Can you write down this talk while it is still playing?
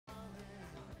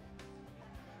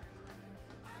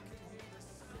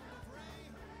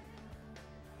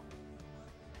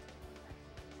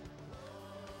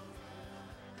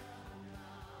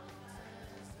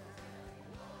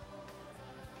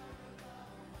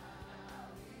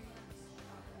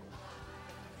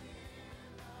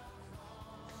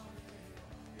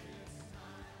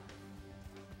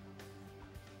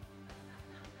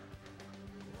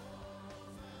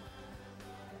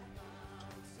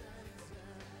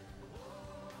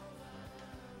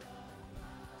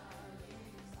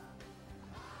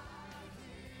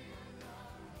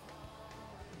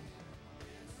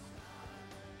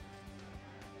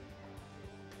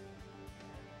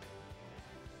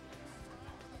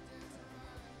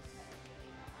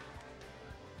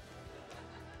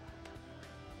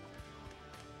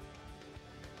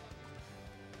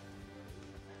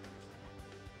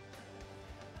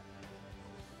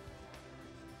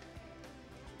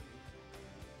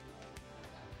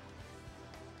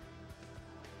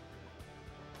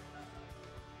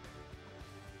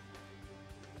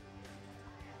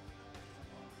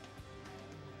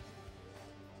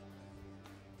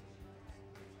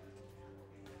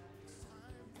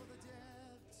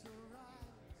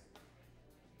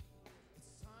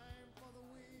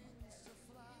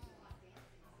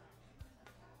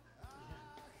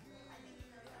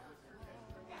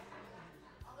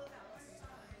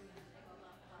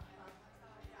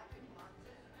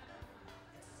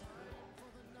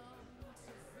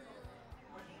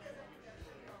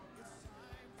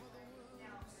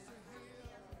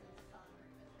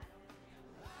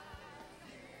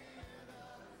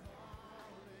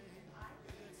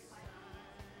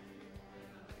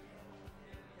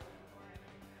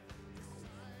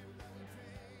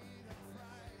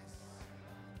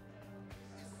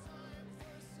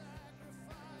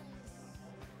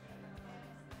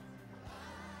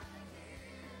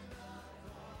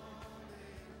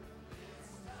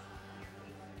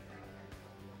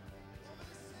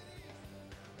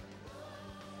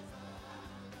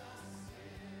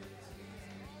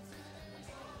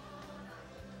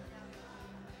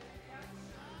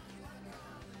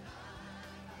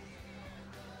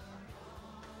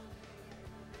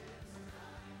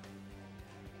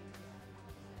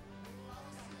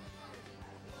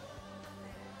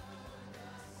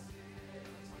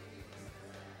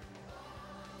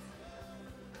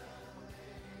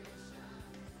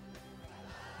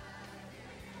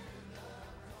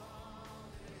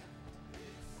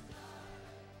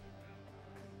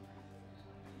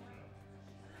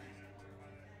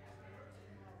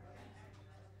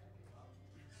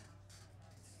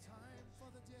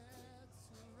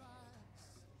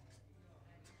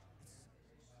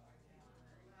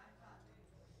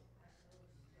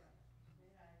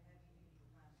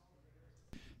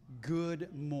Good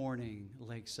morning,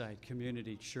 Lakeside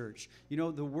Community Church. You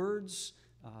know, the words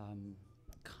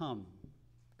come,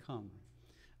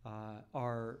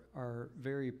 are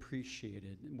very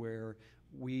appreciated where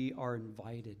we are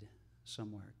invited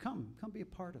somewhere. Come be a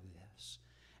part of this.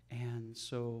 And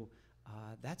so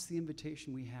that's the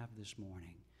invitation we have this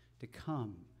morning, to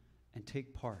come and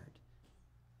take part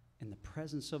in the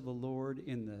presence of the Lord,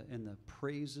 in the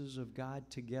praises of God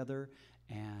together.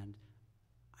 And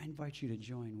I invite you to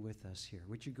join with us here.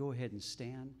 Would you go ahead and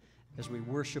stand as we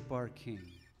worship our King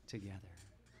together?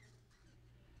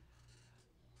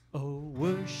 Oh,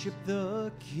 worship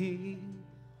the King,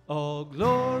 all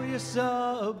glorious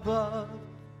above.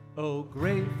 Oh,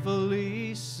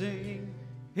 gratefully sing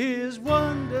His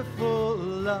wonderful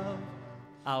love.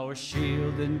 Our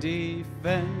shield and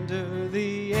defender,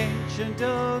 the Ancient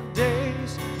of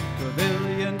Days,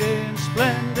 pavilioned in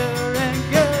splendor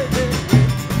and girded with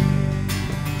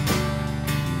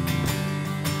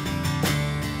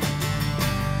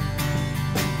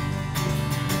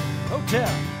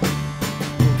tell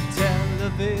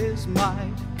of His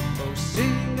might, oh,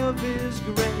 sing of His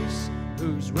grace,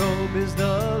 whose robe is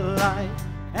the light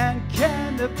and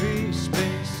canopy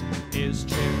space. His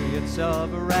chariots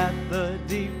of wrath the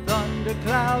deep thunder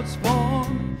clouds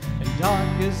form, and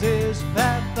dark is His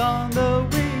path on the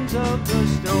wings of the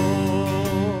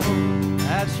storm.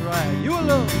 That's right, you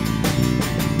alone.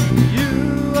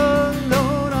 You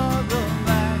alone are the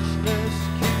matchless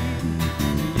King.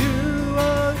 You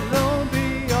alone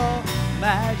be all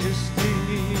majesty.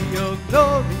 Your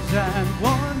glories and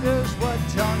wonders, what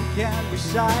tongue can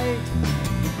recite?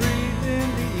 You breathe in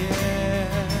the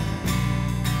air,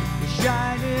 you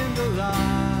shine in the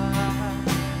light.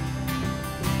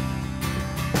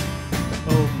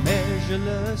 Oh,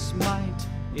 measureless might,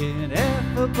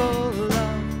 ineffable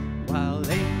love, while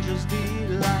angels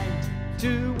delight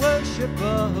to worship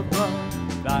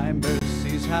above. Thy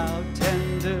mercies, how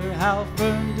tender, how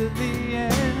firm to the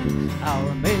end.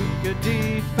 Our Maker,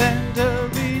 Defender,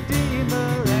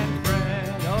 Redeemer, and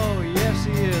Friend. Oh, yes,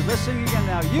 He is. Let's sing again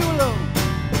now. You alone.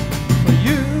 For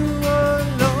you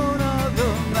alone are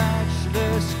the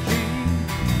matchless King.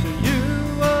 To you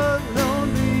alone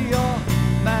be all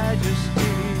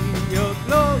majesty. Your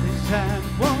glories and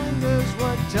wonders,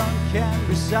 what tongue can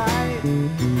recite? You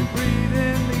breathe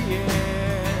in the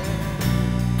air,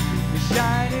 you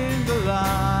shine in the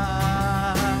light.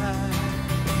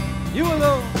 You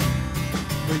alone,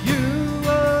 for you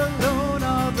alone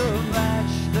are the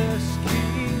matchless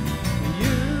King.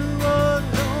 You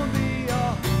alone be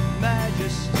all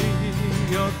majesty.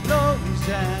 Your glories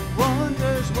and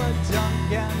wonders, what tongue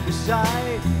can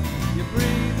recite? You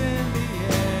breathe in the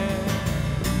air,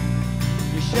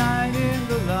 you shine in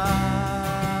the light.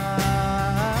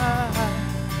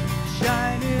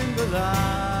 Shine in the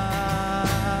light.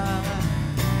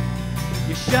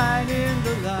 You shine in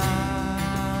the light.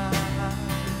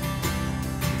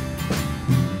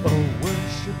 Oh,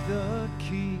 worship the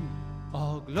King,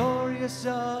 all glorious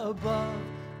above.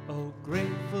 Oh,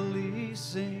 gratefully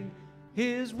sing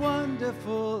His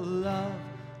wonderful love.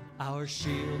 Our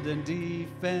shield and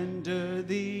defender,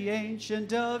 the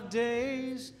Ancient of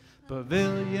Days,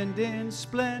 pavilioned in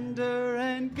splendor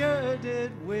and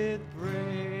girded with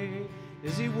praise.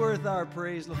 Is He worth our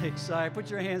praise, Lakeside? Put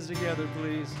your hands together,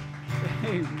 please.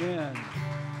 Amen.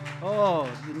 Oh,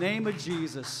 the name of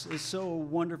Jesus is so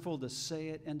wonderful to say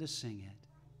it and to sing it.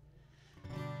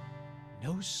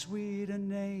 No sweeter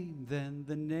name than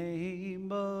the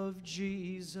name of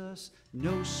Jesus.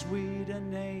 No sweeter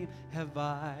name have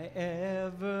I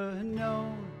ever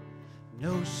known.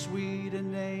 No sweeter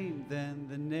name than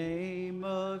the name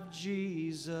of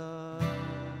Jesus.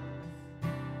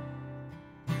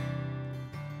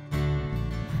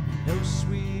 No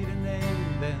sweeter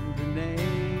name than the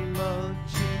name of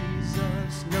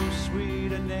Jesus. No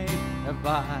sweeter name have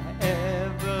I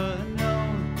ever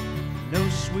known. No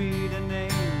sweeter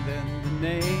name than the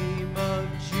name of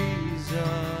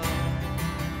Jesus.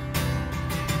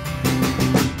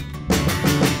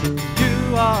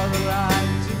 You are the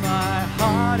light to my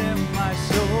heart and my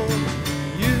soul.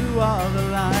 You are the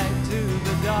light to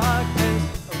the darkness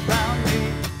around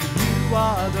me. You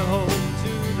are the hope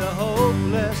to the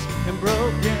hopeless and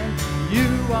broken. You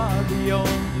are the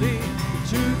only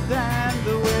truth and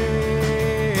the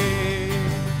way.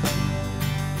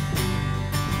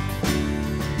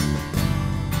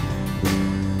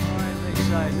 All right,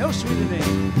 Lakeside. No sweeter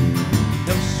name.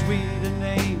 No sweeter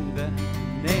name than the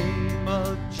name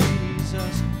of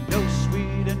Jesus. No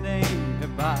sweeter name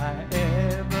have I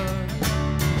ever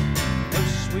known. No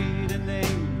sweeter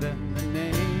name than the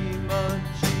name of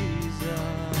Jesus.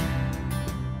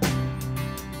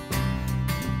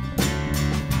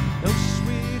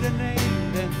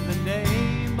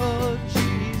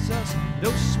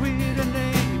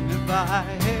 I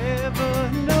ever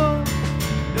know.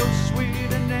 No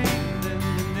sweeter name than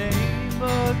the name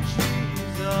of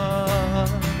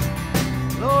Jesus.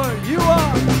 Lord, you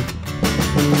are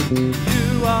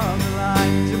the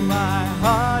light to my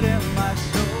heart and my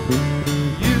soul.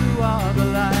 You are the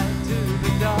light to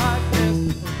the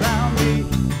darkness around me.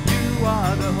 You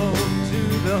are the hope to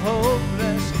the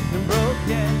hopeless and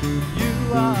broken.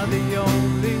 You are the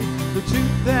only, the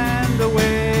truth and the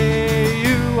way.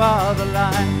 You are the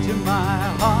light to my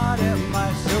heart and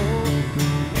my soul.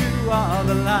 You are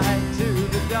the light to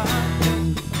the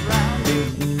darkness around me.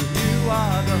 You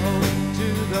are the hope to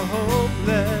the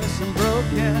hopeless and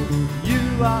broken.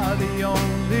 You are the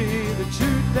only, the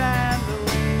truth and the way.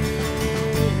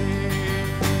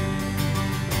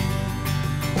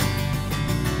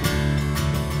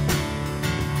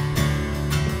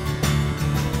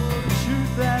 The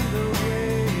truth and the way.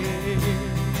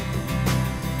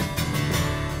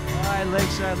 All right,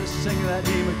 Lakeside, let's sing that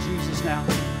name of Jesus now.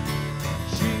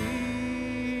 Jesus.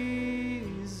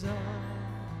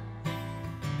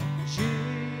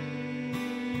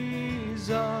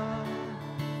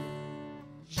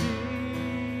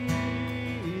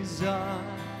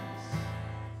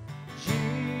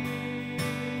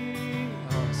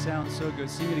 Oh, it sounds so good.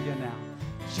 Sing it again now.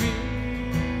 Jesus,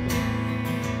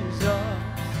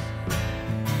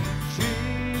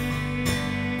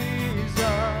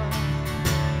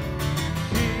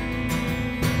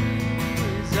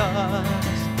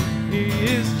 He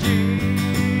is Jesus.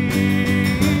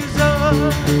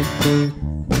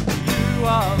 You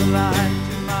are the light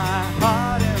to my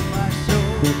heart and my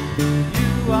soul.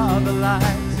 You are the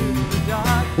light to the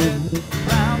darkness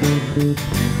around me.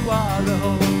 You are the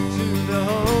hope to the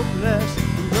hopeless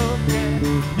and broken.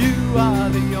 You are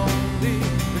the only,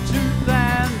 the truth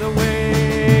and the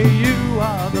way. You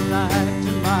are the light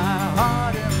to my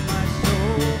heart and my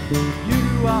soul.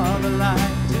 You are the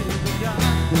light to the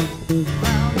darkness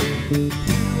around me.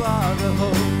 You are the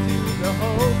hope to the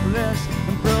hopeless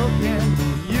and broken.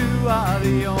 You are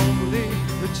the only,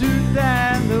 the truth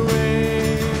and the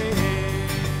way.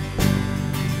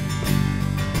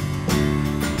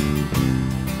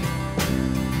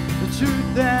 The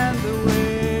truth and the way.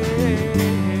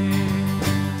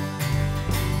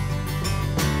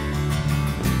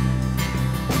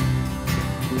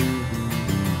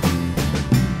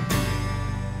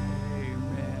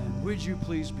 Amen. Would you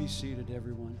please be seated,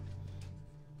 everyone?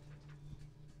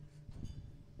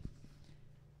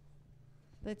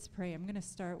 Let's pray. I'm going to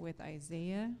start with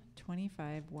Isaiah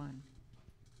 25:1.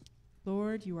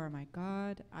 Lord, you are my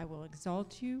God. I will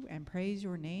exalt you and praise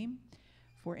your name,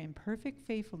 for in perfect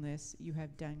faithfulness you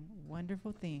have done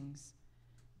wonderful things,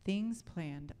 things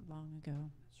planned long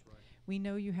ago. That's right. We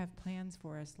know you have plans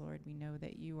for us, Lord. We know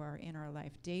that you are in our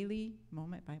life daily,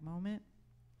 moment by moment,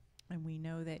 and we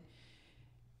know that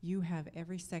you have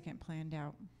every second planned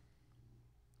out.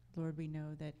 Lord, we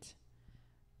know that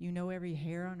you know every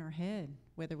hair on our head,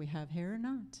 whether we have hair or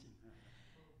not.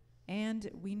 And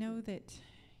we know that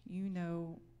you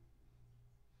know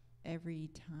every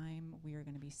time we are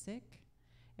going to be sick,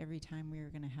 every time we are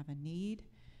going to have a need,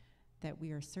 that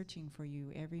we are searching for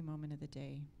you every moment of the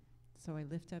day. So I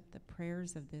lift up the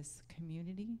prayers of this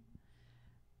community.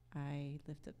 I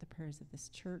lift up the prayers of this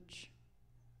church,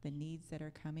 the needs that are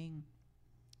coming,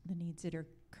 the needs that are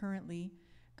currently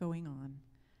going on.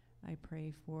 I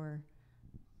pray for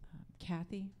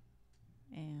Kathy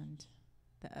and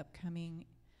the upcoming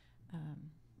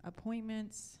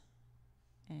appointments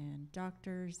and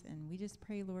doctors, and we just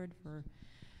pray, Lord, for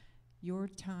your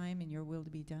time and your will to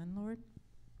be done, Lord.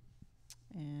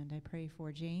 And I pray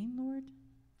for Jane, Lord,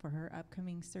 for her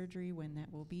upcoming surgery, when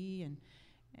that will be, and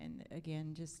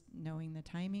again, just knowing the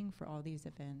timing for all these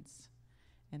events.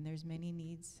 And there's many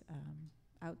needs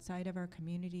outside of our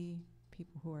community,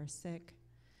 people who are sick,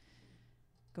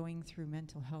 going through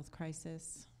mental health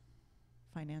crisis,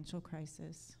 financial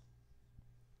crisis.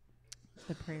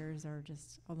 The prayers are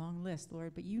just a long list,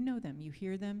 Lord, but you know them, you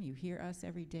hear us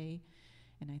every day,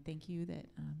 and I thank you that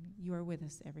you are with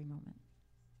us every moment.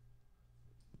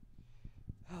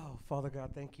 Oh, Father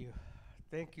God, thank you.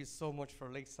 Thank you so much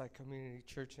for Lakeside Community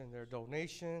Church and their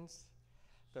donations,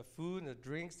 the food and the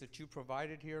drinks that you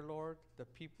provided here, Lord, the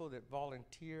people that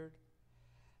volunteered.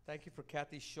 Thank you for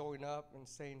Kathy showing up and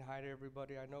saying hi to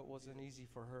everybody. I know it wasn't easy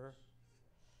for her.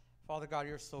 Father God,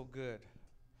 you're so good.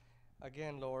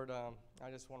 Again, Lord, I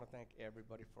just want to thank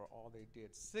everybody for all they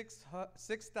did.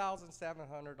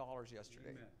 $6,700 yesterday.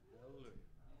 Amen. Hallelujah.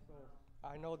 So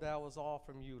I know that was all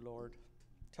from you, Lord,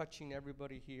 touching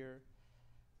everybody here.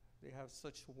 They have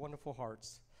such wonderful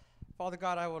hearts. Father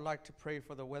God, I would like to pray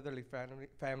for the Weatherly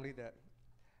family that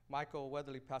Michael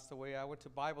Weatherly passed away. I went to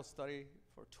Bible study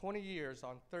for 20 years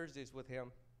on Thursdays with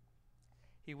him.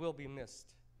 He will be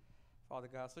missed, Father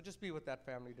God. So just be with that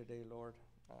family today, Lord.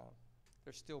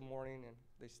 They're still mourning and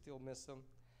they still miss him.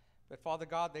 But Father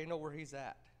God, they know where he's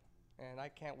at. And I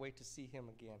can't wait to see him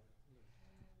again.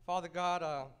 Father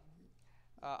God,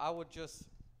 I would just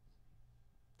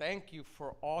thank you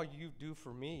for all you do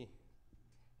for me.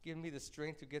 Give me the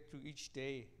strength to get through each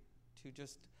day, to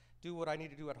just do what I need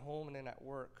to do at home and then at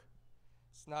work.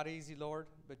 It's not easy, Lord,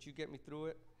 but you get me through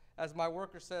it. As my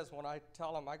worker says, when I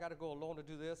tell him I got to go alone to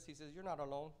do this, he says, you're not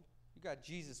alone. You got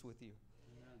Jesus with you.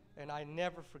 Amen. And I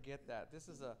never forget that. This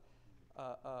is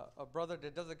a brother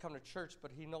that doesn't come to church,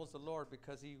 but he knows the Lord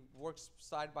because he works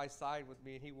side by side with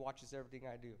me and he watches everything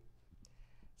I do.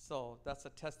 So that's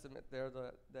a testament there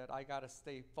that I got to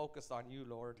stay focused on you,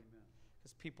 Lord,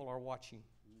 because people are watching.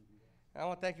 And I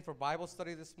want to thank you for Bible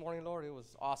study this morning, Lord. It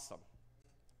was awesome.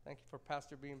 Thank you for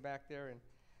Pastor being back there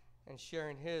and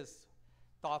sharing his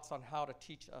thoughts on how to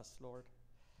teach us, Lord.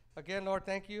 Again, Lord,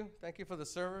 thank you. Thank you for the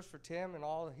service, for Tim and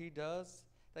all that he does.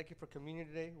 Thank you for communion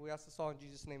today. We ask this all in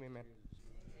Jesus' name, amen.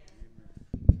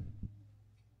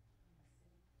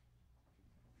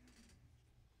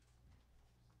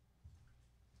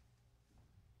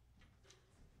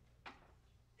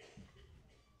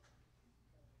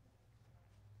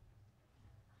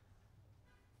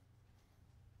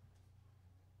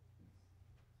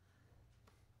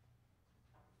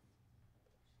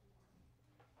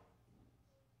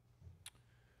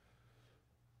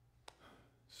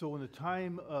 So in the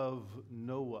time of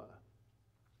Noah,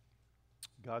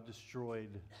 God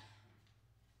destroyed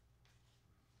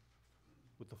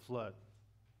with the flood.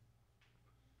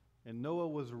 And Noah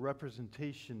was a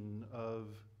representation of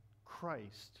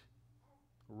Christ,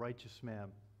 a righteous man.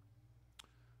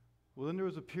 Well, then there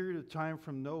was a period of time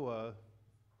from Noah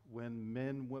when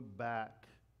men went back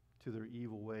to their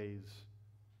evil ways.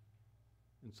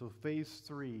 And so phase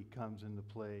 3 comes into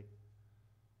play,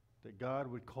 that God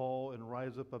would call and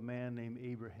rise up a man named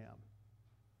Abraham.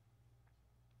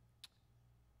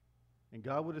 And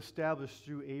God would establish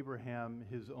through Abraham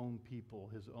his own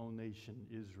people, his own nation,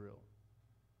 Israel.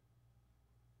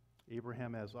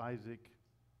 Abraham has Isaac,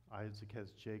 Isaac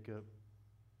has Jacob,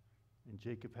 and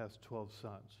Jacob has 12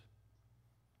 sons,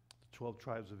 the 12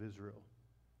 tribes of Israel.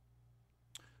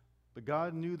 But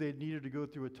God knew they needed to go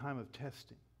through a time of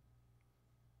testing.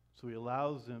 So he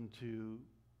allows them to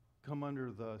come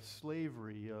under the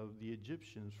slavery of the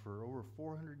Egyptians for over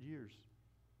 400 years.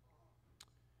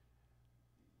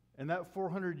 And that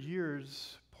 400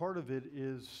 years, part of it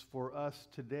is for us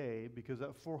today, because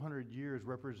that 400 years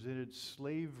represented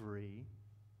slavery,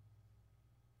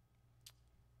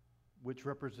 which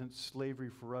represents slavery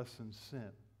for us in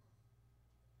sin.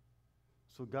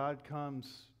 So God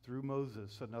comes through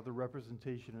Moses, another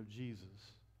representation of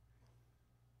Jesus,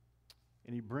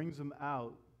 and he brings them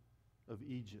out of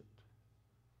Egypt.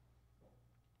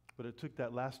 But it took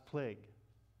that last plague,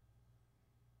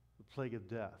 the plague of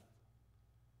death.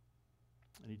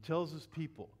 And he tells his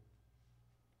people,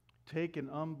 take an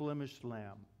unblemished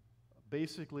lamb,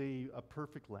 basically a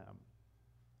perfect lamb.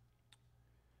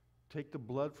 Take the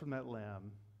blood from that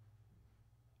lamb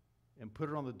and put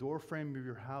it on the doorframe of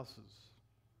your houses.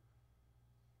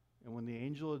 And when the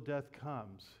angel of death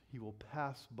comes, he will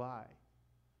pass by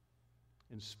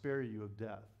and spare you of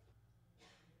death.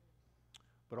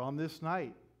 But on this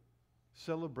night,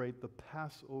 celebrate the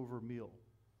Passover meal,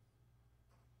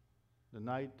 the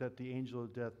night that the angel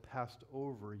of death passed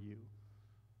over you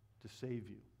to save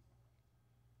you.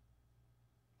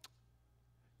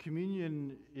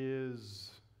 Communion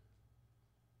is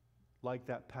like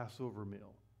that Passover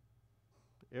meal.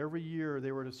 Every year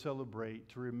they were to celebrate,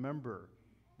 to remember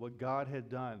what God had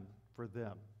done for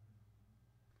them,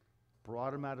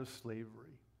 brought them out of slavery.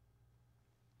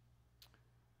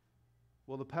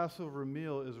 Well, the Passover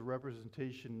meal is a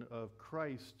representation of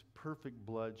Christ's perfect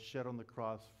blood shed on the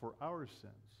cross for our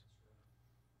sins.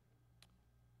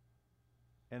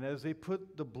 And as they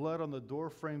put the blood on the door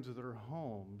frames of their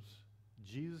homes,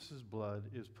 Jesus' blood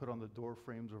is put on the door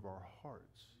frames of our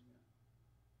hearts.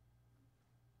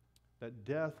 That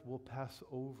death will pass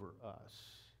over us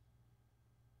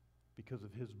because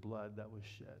of his blood that was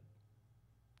shed.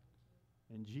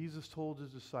 And Jesus told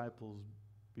his disciples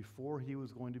before he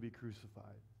was going to be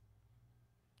crucified,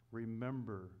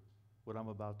 remember what I'm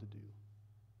about to do.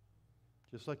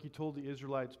 Just like he told the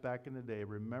Israelites back in the day,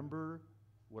 remember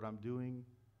what I'm doing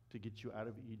to get you out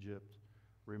of Egypt.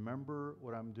 Remember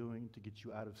what I'm doing to get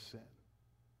you out of sin.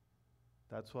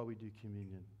 That's why we do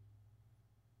communion.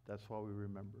 That's why we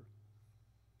remember.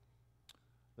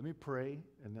 Let me pray,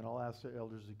 and then I'll ask the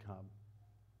elders to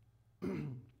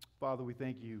come. Father, we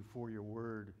thank you for your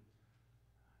word.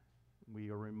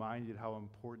 We are reminded how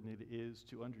important it is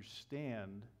to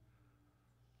understand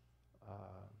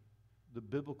the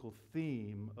biblical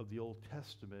theme of the Old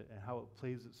Testament and how it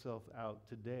plays itself out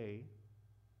today.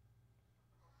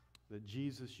 That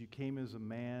Jesus, you came as a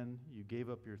man, you gave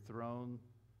up your throne,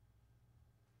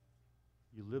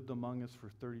 you lived among us for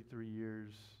 33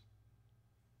 years,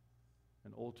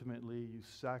 and ultimately you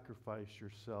sacrificed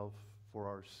yourself for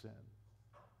our sin.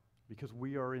 Because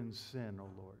we are in sin, O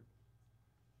Lord.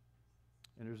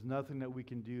 And there's nothing that we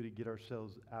can do to get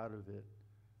ourselves out of it.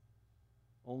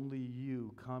 Only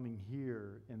you coming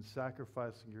here and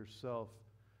sacrificing yourself,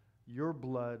 your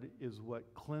blood is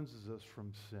what cleanses us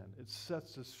from sin. It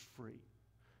sets us free.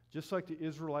 Just like the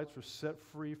Israelites were set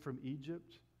free from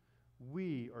Egypt,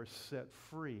 we are set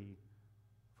free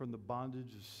from the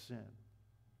bondage of sin.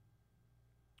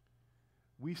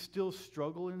 We still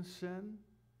struggle in sin,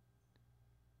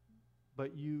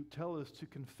 but you tell us to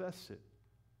confess it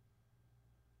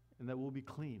and that we'll be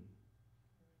clean.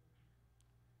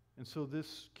 And so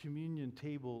this communion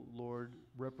table, Lord,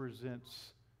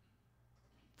 represents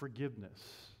forgiveness.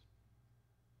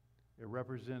 It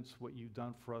represents what you've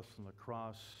done for us on the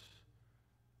cross.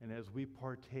 And as we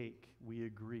partake, we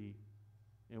agree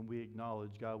and we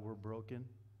acknowledge, God, we're broken,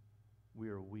 we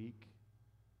are weak,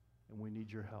 and we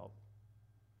need your help.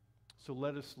 So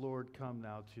let us, Lord, come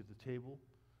now to the table.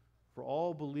 For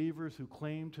all believers who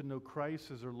claim to know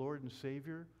Christ as their Lord and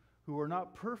Savior, who are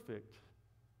not perfect,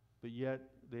 but yet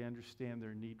they understand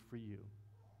their need for you.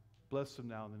 Bless them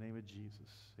now in the name of Jesus.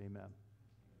 Amen.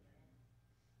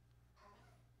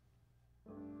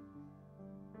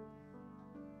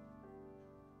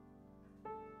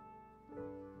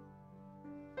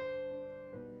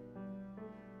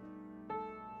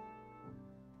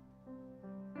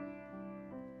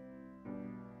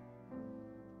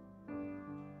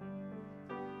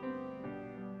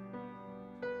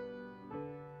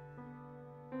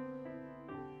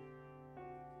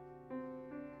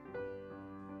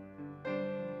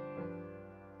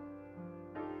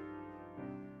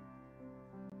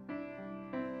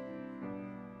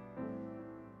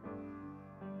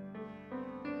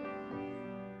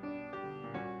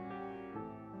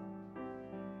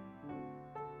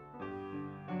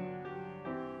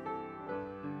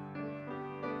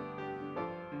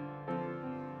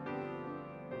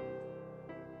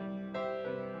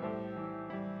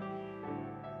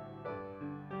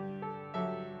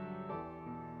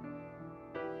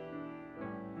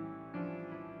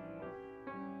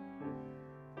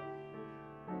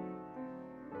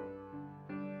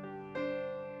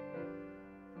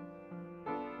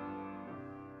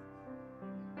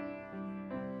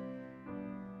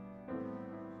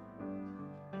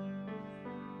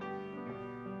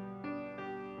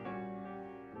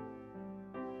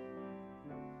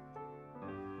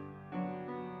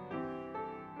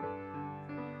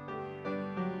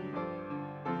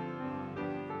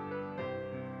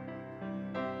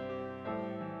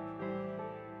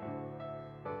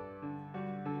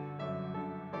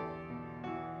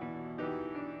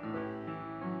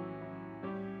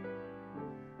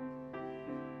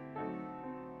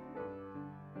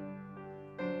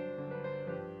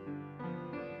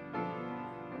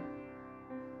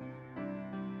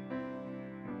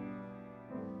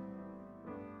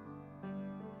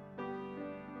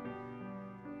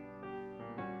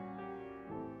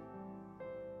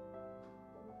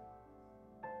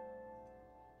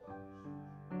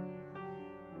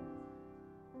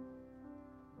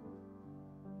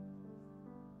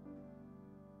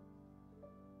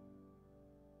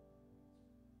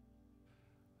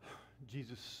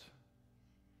 Jesus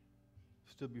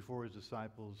stood before his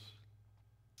disciples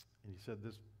and he said,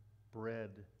 "This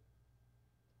bread,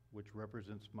 which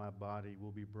represents my body,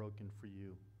 will be broken for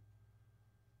you."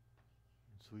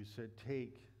 And so he said,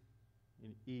 "Take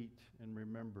and eat and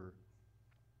remember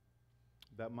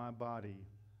that my body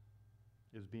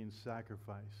is being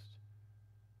sacrificed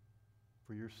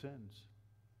for your sins."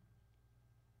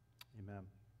 Amen.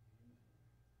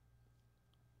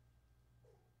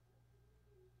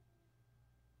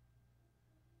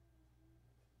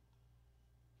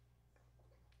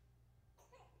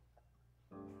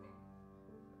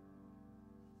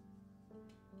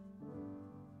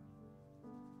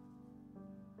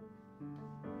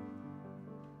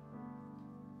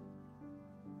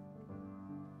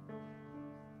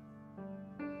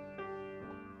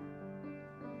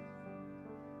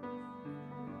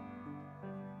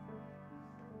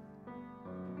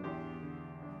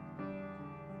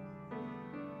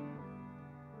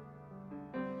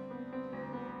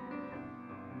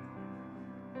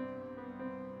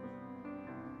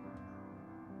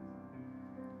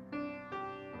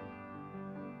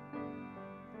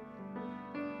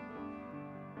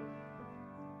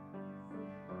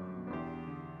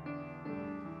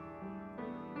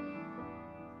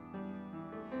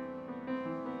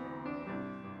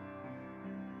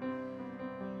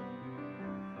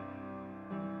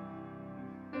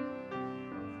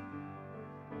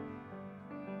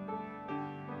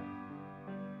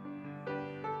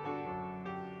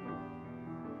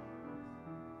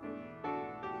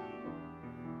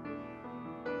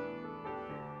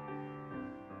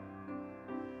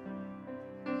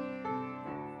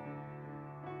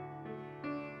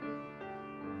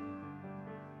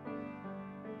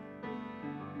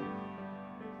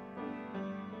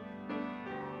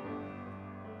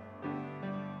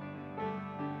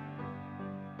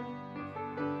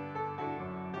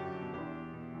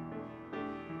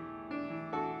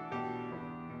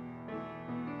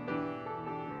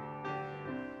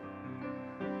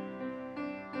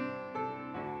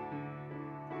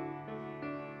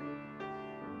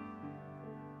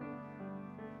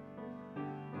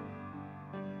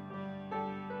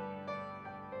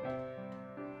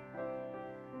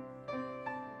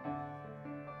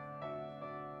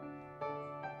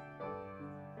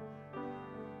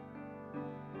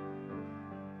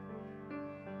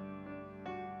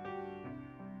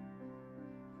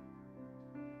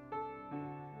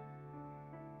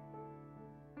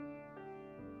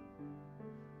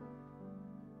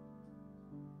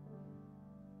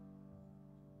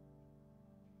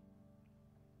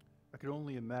 could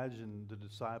only imagine the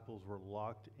disciples were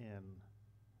locked in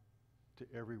to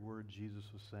every word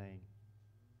Jesus was saying.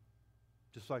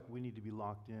 Just like we need to be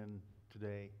locked in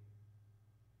today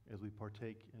as we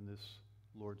partake in this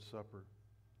Lord's Supper.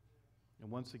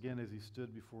 And once again, as he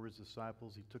stood before his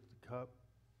disciples, he took the cup.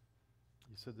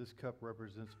 He said, "This cup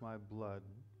represents my blood,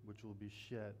 which will be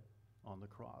shed on the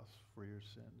cross for your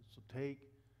sins. So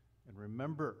take and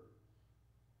remember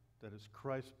that it's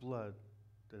Christ's blood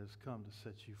that has come to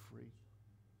set you free."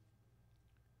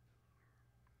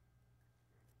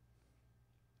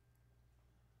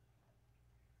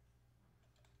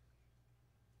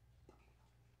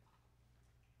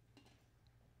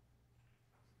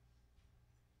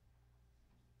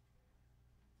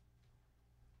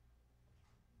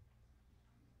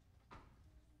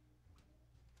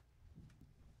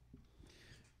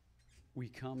 We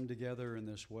come together in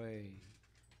this way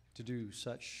to do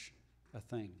such a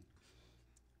thing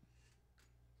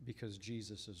because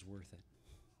Jesus is worth it.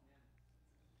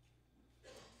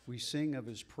 We sing of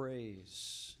his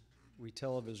praise. We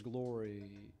tell of his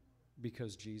glory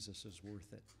because Jesus is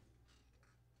worth it.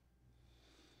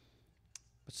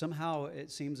 But somehow it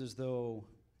seems as though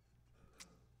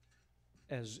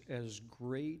as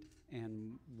great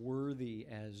and worthy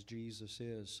as Jesus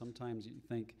is, sometimes you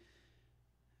think,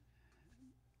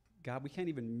 God, we can't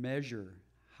even measure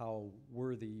how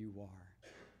worthy you are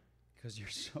because you're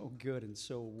so good and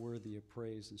so worthy of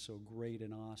praise and so great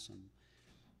and awesome.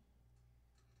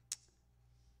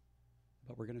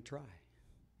 But we're going to try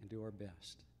and do our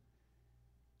best.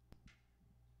 Thank you.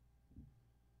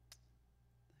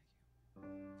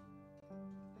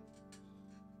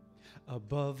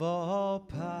 Above all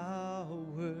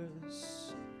powers,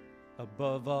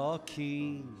 above all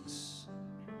kings,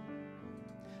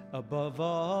 above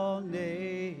all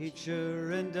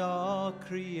nature and all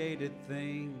created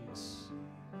things,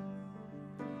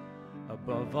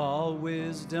 above all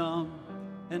wisdom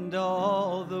and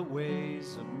all the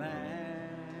ways of man,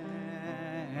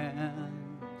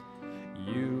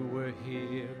 you were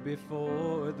here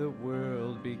before the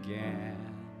world began.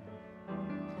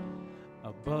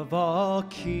 Above all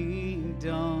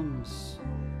kingdoms,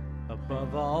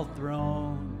 above all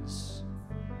thrones,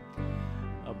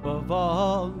 above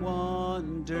all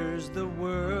wonders the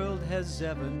world has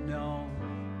ever known,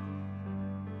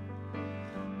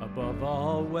 above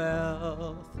all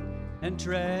wealth and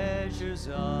treasures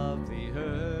of the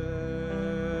earth,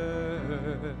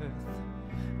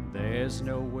 there's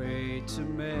no way to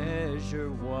measure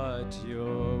what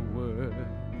you're worth.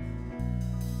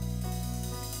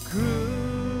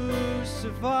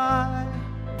 Crucified,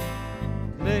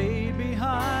 laid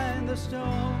behind the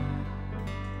stone,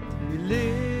 you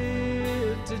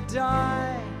lived to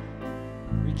die,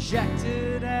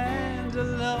 rejected and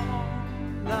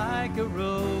alone, like a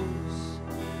rose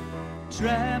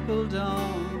trampled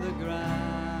on the ground.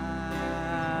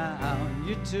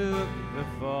 You took the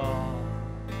fall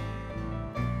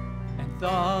and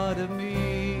thought of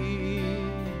me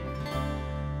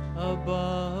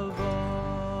above all.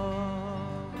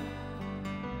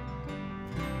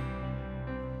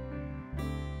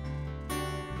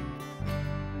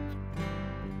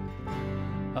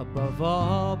 Above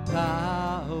all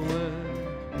power,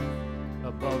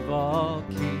 above all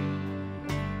king,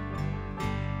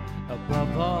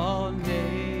 above all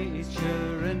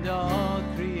nature and all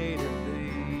created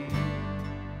things,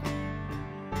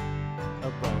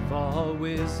 above all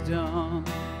wisdom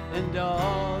and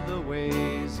all the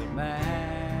ways of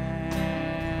man,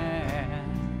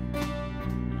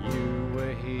 you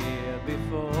were here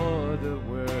before the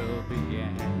world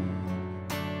began.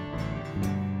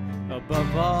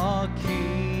 Above all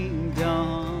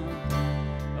kingdom,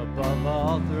 above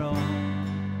all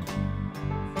throne,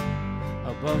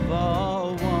 above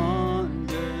all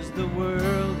wonders the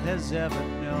world has ever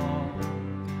known,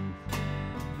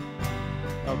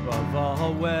 above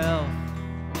all wealth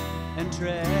and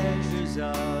treasures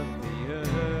of the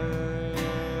earth,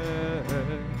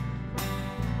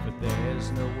 but there's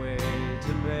no way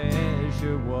to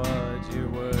measure what you're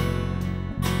worth.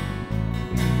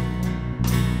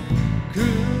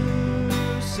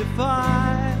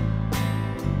 Crucified,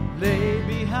 lay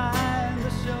behind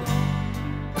the stone,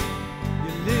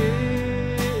 you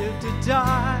lived to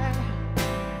die,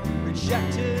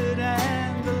 rejected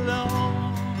and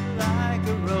alone, like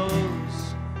a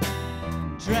rose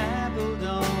trampled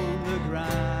on the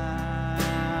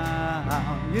ground.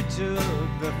 You took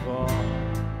the fall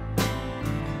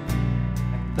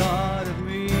and thought of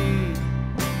me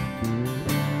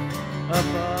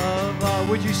above all.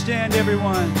 Would you stand,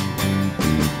 everyone?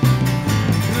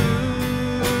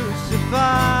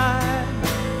 Crucified,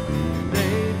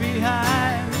 lay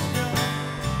behind the stone,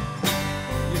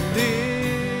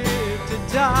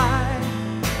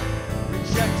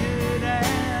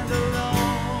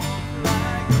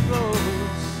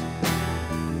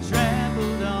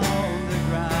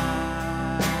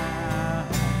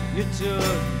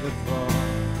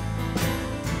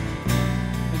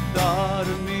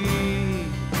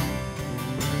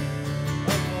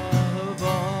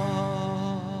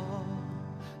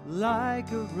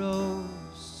 like a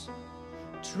rose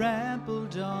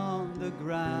trampled on the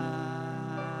ground.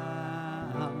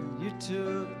 You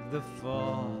took the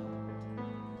fall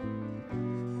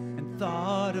and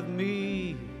thought of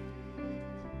me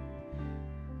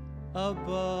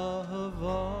above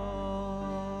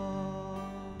all.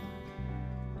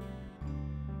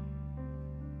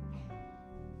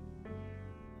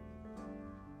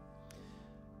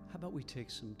 How about we take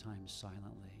some time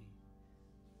silently?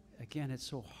 Again, it's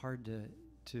so hard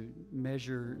to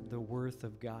measure the worth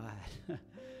of God.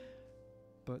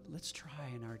 But let's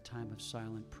try in our time of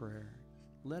silent prayer.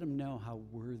 Let him know how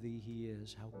worthy he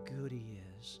is, how good he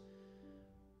is.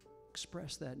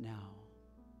 Express that now.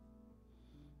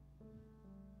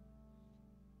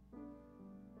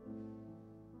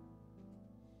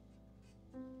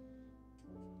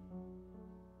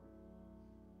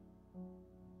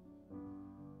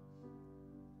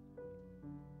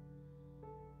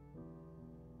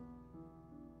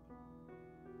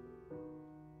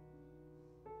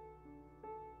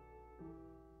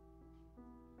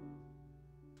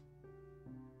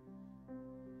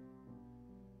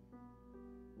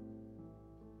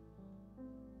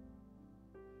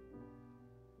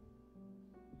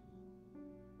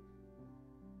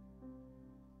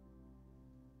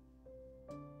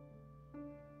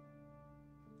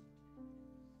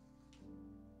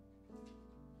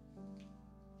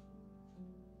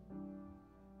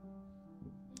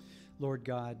 Lord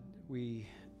God, we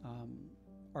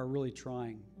are really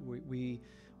trying. We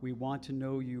want to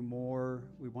know you more.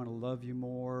 We want to love you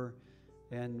more.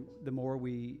 And the more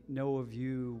we know of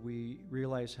you, we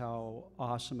realize how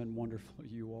awesome and wonderful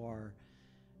you are.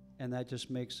 And that just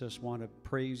makes us want to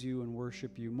praise you and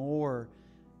worship you more.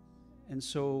 And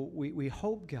so we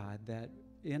hope, God, that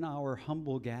in our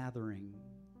humble gathering,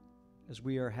 as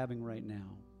we are having right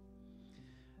now,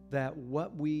 that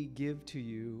what we give to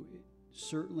you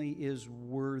certainly is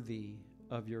worthy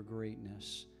of your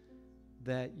greatness.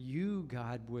 That you,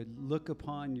 God, would look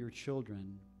upon your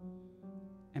children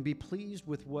and be pleased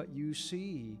with what you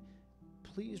see,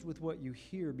 pleased with what you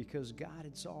hear, because, God,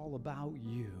 it's all about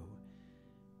you.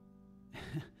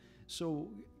 So,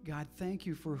 God, thank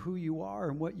you for who you are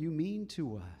and what you mean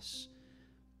to us.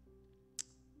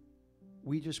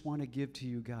 We just want to give to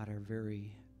you, God, our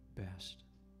very best.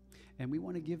 And we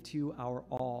want to give to you our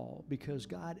all, because,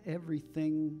 God,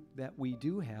 everything that we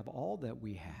do have, all that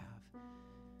we have,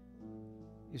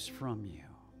 is from you.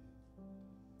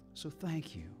 So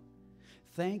thank you.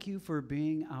 Thank you for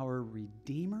being our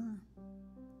Redeemer,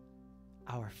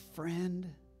 our friend,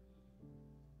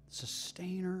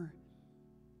 sustainer.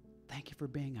 Thank you for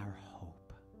being our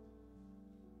hope.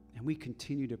 And we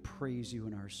continue to praise you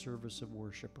in our service of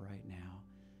worship right now.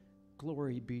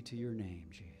 Glory be to your name,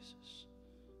 Jesus.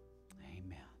 Amen.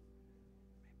 Amen.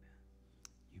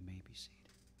 You may be seated.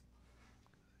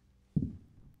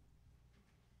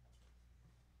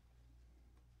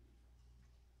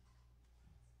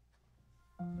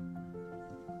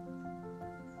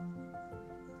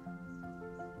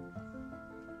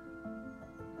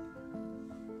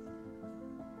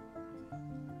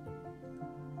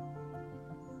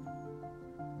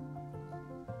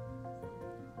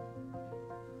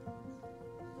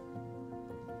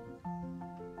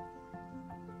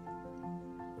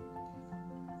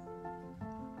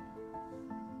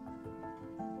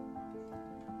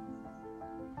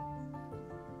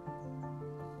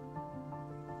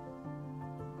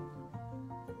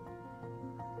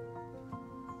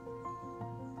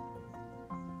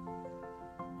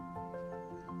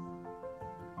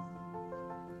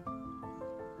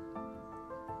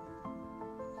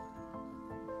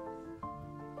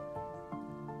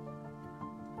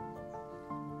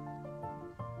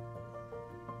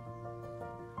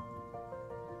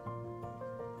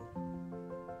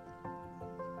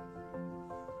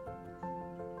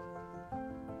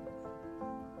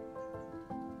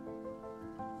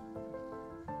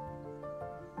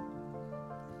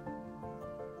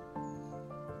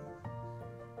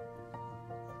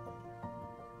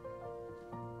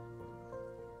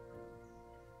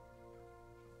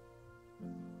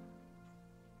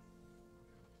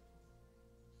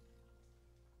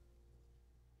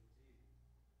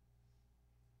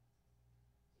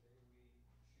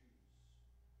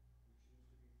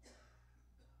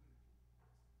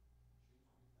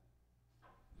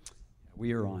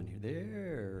 We are on here.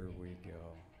 There we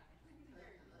go.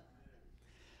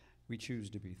 We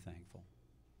choose to be thankful.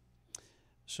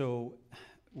 So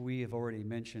we have already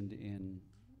mentioned in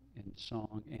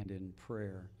song and in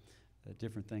prayer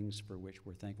different things for which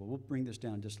we're thankful. We'll bring this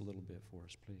down just a little bit for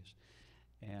us, please.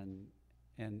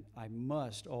 And I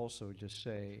must also just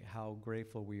say how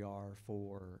grateful we are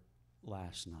for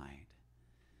last night.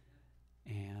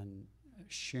 And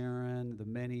Sharon, the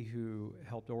many who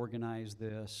helped organize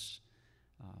this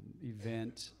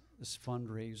event, this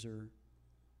fundraiser.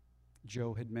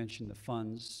 Joe had mentioned the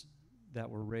funds that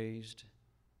were raised.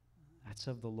 That's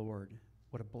of the Lord.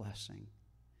 What a blessing.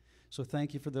 So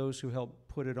thank you for those who helped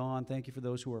put it on. Thank you for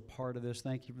those who are part of this.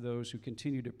 Thank you for those who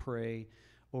continue to pray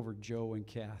over Joe and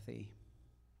Kathy.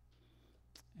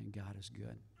 And God is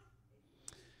good.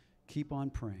 Keep on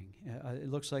praying. It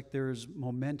looks like there's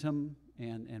momentum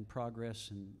and progress,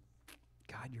 and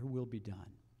God, your will be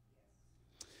done.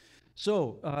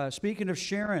 So, speaking of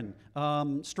Sharon,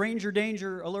 stranger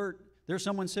danger alert. There's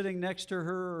someone sitting next to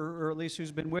her, or at least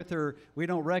who's been with her, we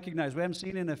don't recognize. We haven't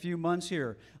seen in a few months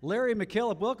here. Larry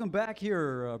McKillop, welcome back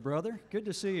here, brother. Good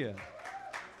to see you.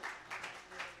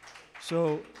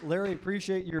 So, Larry,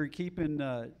 appreciate your keeping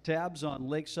tabs on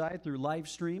Lakeside through live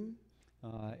stream.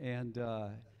 And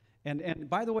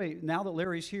by the way, now that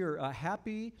Larry's here,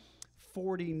 happy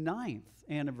 49th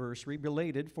anniversary,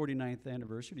 belated 49th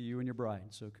anniversary to you and your bride.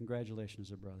 So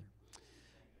congratulations, brother.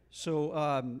 So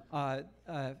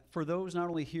for those not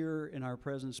only here in our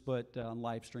presence, but on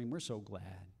live stream, we're so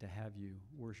glad to have you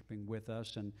worshiping with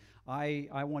us. And I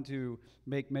want to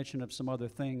make mention of some other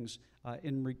things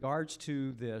in regards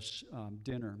to this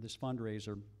dinner, this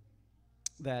fundraiser,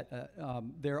 that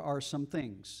there are some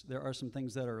things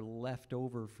that are left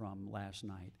over from last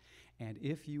night. And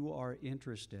if you are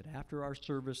interested, after our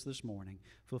service this morning,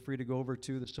 feel free to go over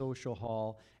to the social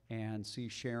hall and see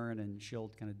Sharon, and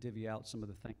she'll kind of divvy out some of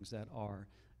the things that are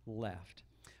left.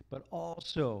 But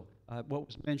also, what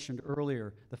was mentioned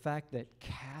earlier, the fact that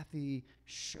Kathy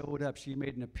showed up, she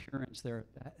made an appearance there.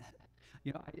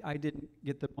 You know, I didn't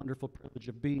get the wonderful privilege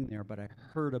of being there, but I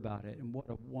heard about it, and what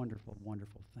a wonderful,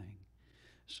 wonderful thing.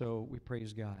 So we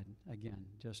praise God again,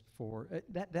 just for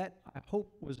that I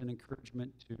hope was an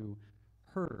encouragement to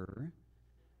her,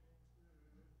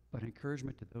 but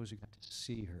encouragement to those who got to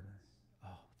see her.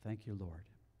 Oh, thank you, Lord.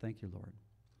 Thank you, Lord.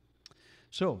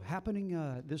 So,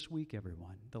 happening this week,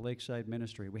 everyone, the Lakeside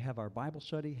Ministry. We have our Bible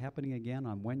study happening again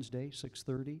on Wednesday,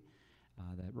 6:30,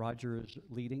 that Roger is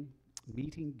leading.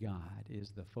 Meeting God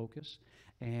is the focus.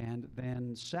 And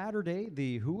then Saturday,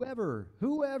 the whoever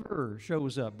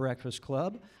shows up Breakfast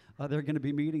Club, they're going to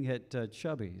be meeting at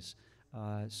Chubby's.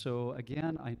 So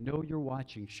again, I know you're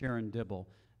watching, Sharon Dibble.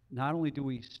 Not only do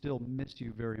we still miss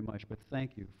you very much, but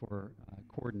thank you for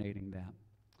coordinating that.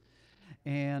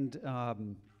 And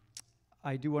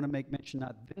I do want to make mention,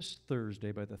 not this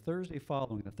Thursday, but the Thursday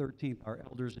following, the 13th, our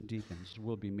elders and deacons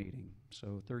will be meeting.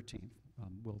 So 13th,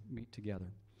 we'll meet together.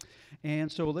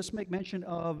 And so let's make mention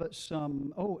of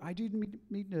some, I do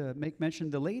need to make mention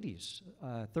of the ladies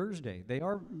Thursday. They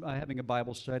are having a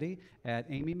Bible study at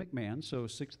Amy McMahon, so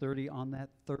 6:30 on that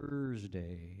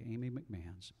Thursday, Amy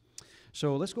McMahon's.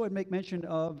 So let's go ahead and make mention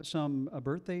of some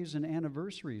birthdays and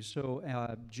anniversaries. So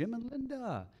Jim and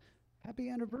Linda, happy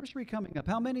anniversary coming up.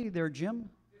 How many there, Jim?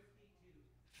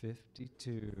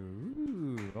 52.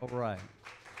 Ooh, all right.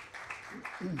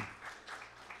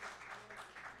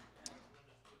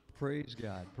 Praise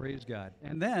God, praise God.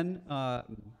 And then,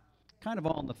 kind of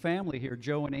all in the family here,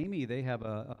 Joe and Amy, they have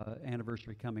a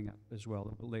anniversary coming up as well a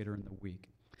little later in the week.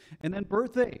 And then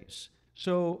birthdays.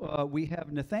 So we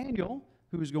have Nathaniel,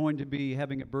 who's going to be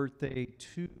having a birthday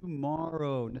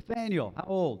tomorrow. Nathaniel, how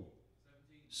old?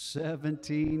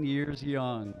 17 years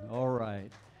young. All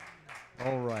right.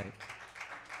 All right.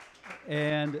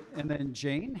 And then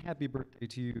Jane, happy birthday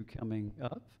to you coming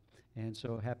up. And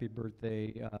so happy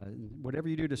birthday, whatever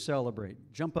you do to celebrate.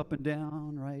 Jump up and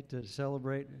down, right, to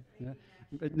celebrate. Yeah.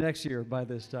 Next year by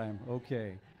this time.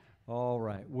 Okay. All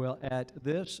right. Well, at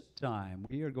this time,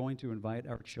 we are going to invite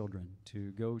our children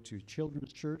to go to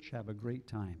Children's Church. Have a great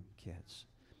time, kids.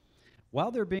 While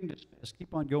they're being dismissed,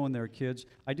 keep on going there, kids.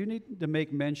 I do need to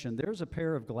make mention, there's a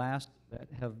pair of glasses that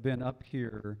have been up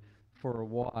here for a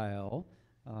while,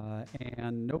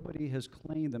 and nobody has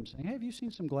claimed them, saying, hey, have you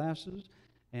seen some glasses?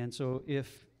 And so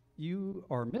if you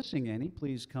are missing any,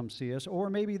 please come see us. Or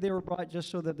maybe they were brought just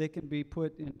so that they can be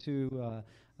put into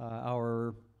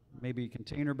our maybe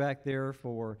container back there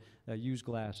for used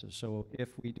glasses. So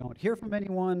if we don't hear from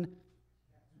anyone,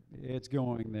 it's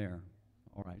going there.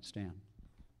 All right, stand.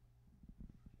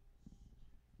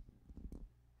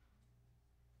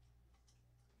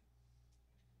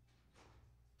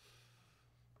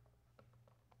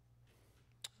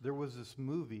 There was this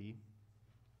movie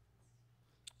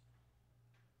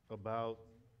about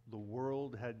the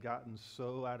world had gotten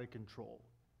so out of control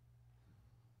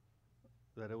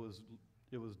that it was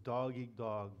dog eat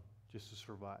dog just to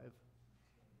survive.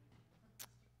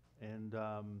 And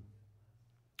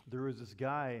there was this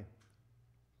guy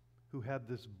who had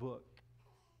this book.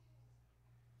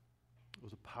 It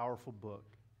was a powerful book.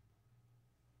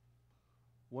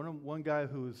 One guy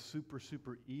who was super,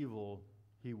 super evil,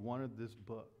 he wanted this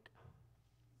book.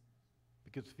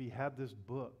 Because if he had this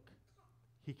book,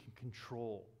 he can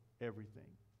control everything.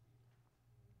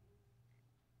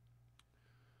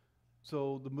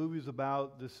 So the movie's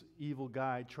about this evil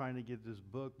guy trying to get this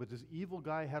book, but this evil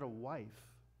guy had a wife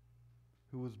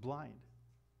who was blind,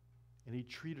 and he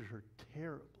treated her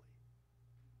terribly,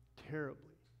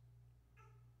 terribly.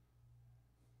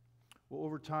 Well,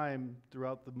 over time,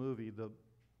 throughout the movie,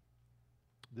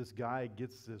 this guy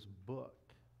gets this book.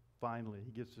 Finally,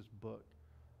 he gets this book.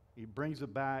 He brings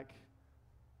it back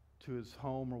to his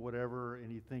home or whatever,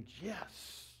 and he thinks,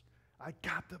 yes, I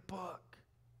got the book.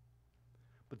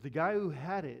 But the guy who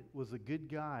had it was a good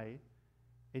guy,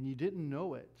 and you didn't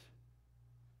know it.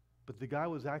 But the guy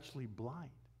was actually blind.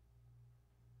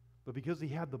 But because he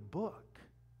had the book,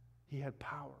 he had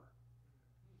power.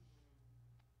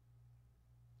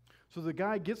 So the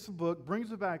guy gets the book,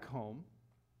 brings it back home.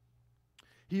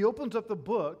 He opens up the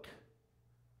book,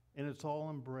 and it's all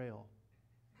in Braille.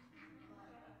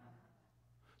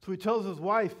 So he tells his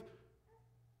wife,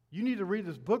 you need to read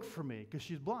this book for me, because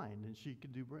she's blind and she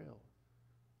can do Braille.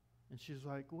 And she's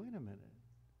like, wait a minute.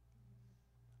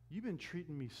 You've been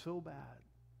treating me so bad.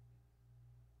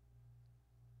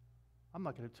 I'm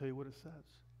not going to tell you what it says.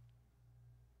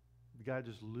 The guy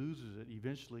just loses it.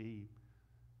 Eventually,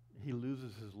 he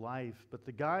loses his life. But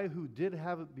the guy who did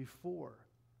have it before,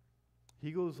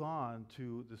 he goes on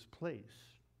to this place,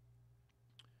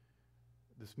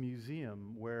 this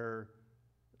museum, where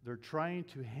they're trying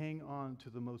to hang on to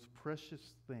the most precious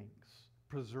things,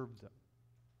 preserve them.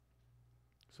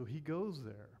 So he goes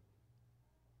there.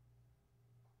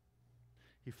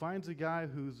 He finds a guy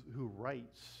who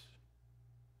writes.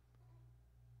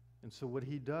 And so what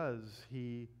he does,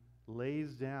 he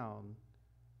lays down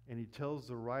and he tells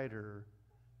the writer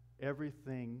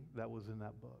everything that was in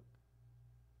that book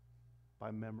by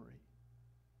memory.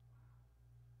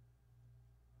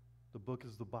 The book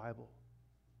is the Bible.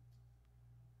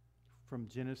 From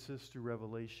Genesis to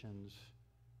Revelations,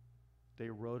 they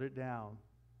wrote it down,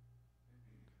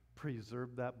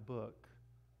 preserved that book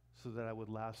so that it would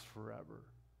last forever.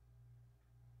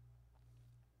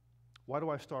 Why do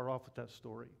I start off with that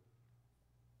story?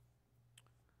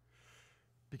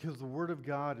 Because the Word of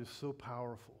God is so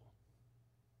powerful.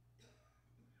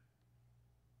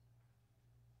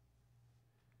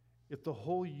 If the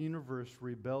whole universe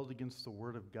rebelled against the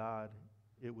Word of God,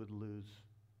 it would lose.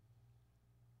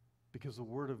 Because the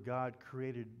Word of God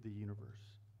created the universe.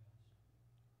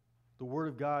 The Word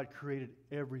of God created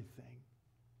everything.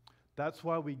 That's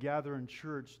why we gather in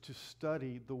church to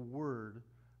study the Word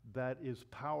that is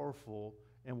powerful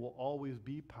and will always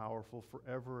be powerful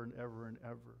forever and ever and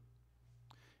ever.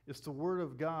 It's the Word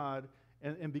of God,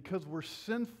 and because we're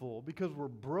sinful, because we're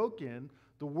broken,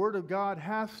 the Word of God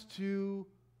has to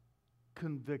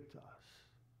convict us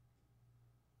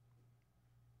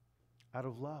out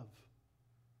of love.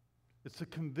 It's a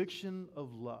conviction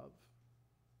of love.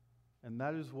 And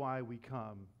that is why we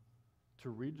come to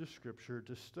read the Scripture,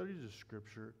 to study the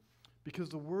Scripture, because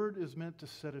the Word is meant to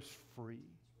set us free.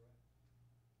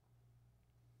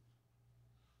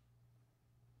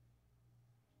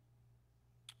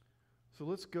 So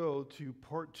let's go to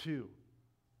part 2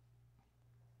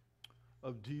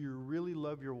 of Do You Really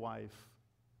Love Your Wife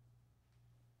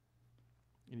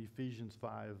in Ephesians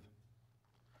 5.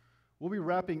 We'll be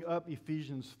wrapping up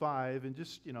Ephesians 5, and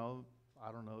just, I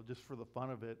don't know, just for the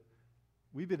fun of it,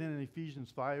 we've been in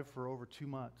Ephesians 5 for over 2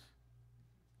 months.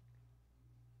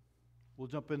 We'll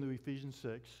jump into Ephesians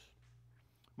 6.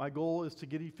 My goal is to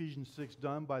get Ephesians 6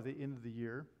 done by the end of the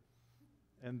year,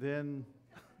 and then...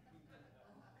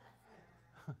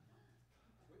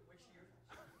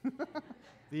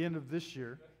 the end of this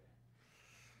year.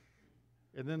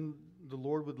 And then the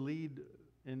Lord would lead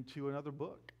into another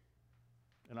book.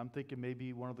 And I'm thinking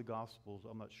maybe one of the Gospels,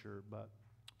 I'm not sure. But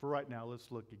for right now, let's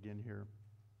look again here.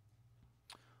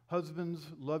 Husbands,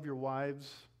 love your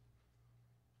wives,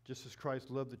 just as Christ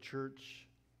loved the church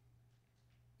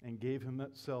and gave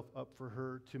himself up for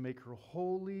her to make her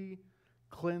holy,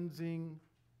 cleansing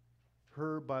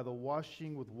her by the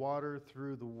washing with water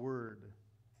through the word,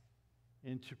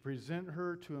 and to present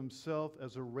her to himself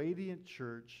as a radiant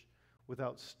church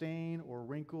without stain or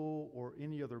wrinkle or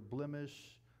any other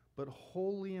blemish, but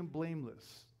holy and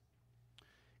blameless.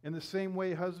 In the same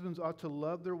way, husbands ought to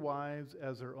love their wives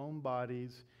as their own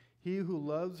bodies. He who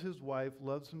loves his wife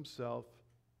loves himself.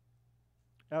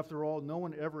 After all, no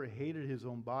one ever hated his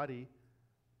own body,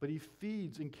 but he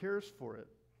feeds and cares for it,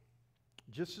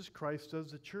 just as Christ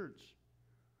does the church.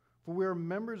 For we are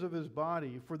members of his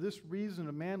body. For this reason,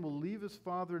 a man will leave his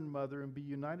father and mother and be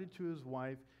united to his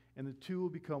wife, and the two will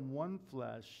become one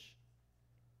flesh.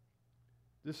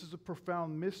 This is a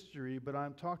profound mystery, but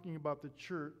I'm talking about the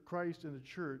church, Christ and the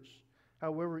church.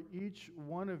 However, each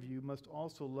one of you must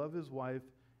also love his wife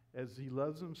as he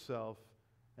loves himself,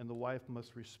 and the wife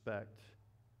must respect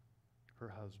her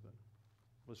husband.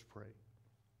 Let's pray.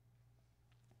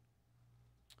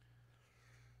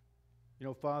 You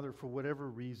know, Father, for whatever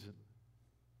reason,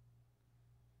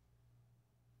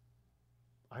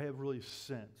 I have really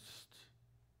sensed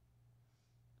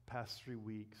the past 3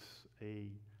 weeks a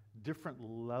different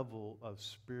level of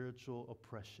spiritual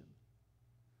oppression,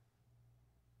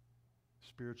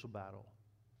 spiritual battle.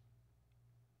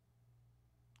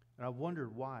 And I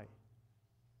wondered why.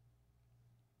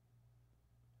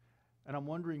 And I'm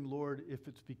wondering, Lord, if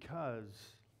it's because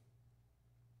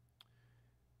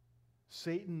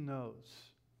Satan knows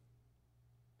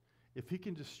if he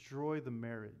can destroy the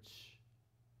marriage,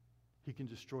 he can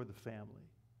destroy the family,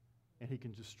 and he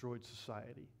can destroy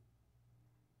society.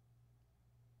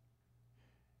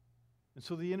 And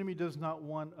so the enemy does not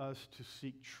want us to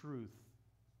seek truth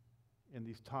in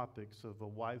these topics of a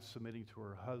wife submitting to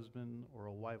her husband or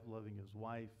a wife loving his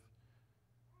wife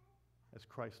as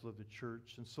Christ loved the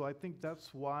church. And so I think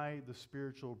that's why the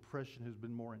spiritual oppression has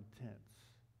been more intense.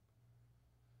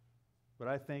 But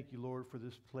I thank you, Lord, for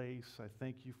this place. I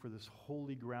thank you for this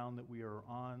holy ground that we are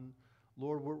on.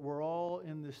 Lord, we're all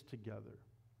in this together.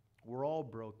 We're all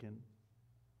broken.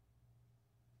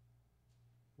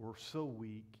 We're so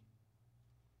weak.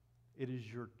 It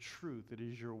is your truth. It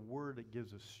is your word that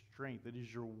gives us strength. It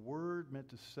is your word meant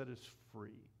to set us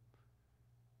free.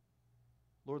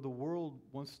 Lord, the world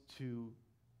wants to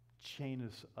chain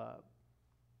us up,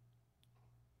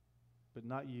 but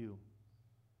not you.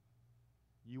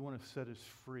 You want to set us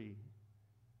free.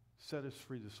 Set us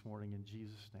free this morning in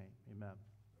Jesus' name. Amen.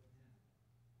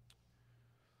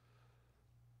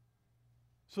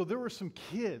 So there were some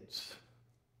kids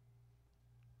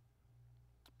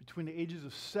between the ages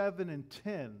of 7 and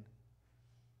 10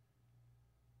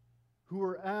 who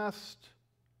were asked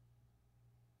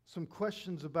some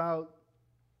questions about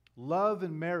love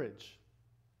and marriage.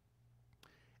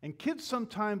 And kids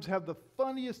sometimes have the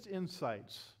funniest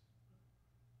insights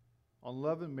on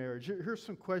love and marriage. Here's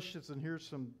some questions and here's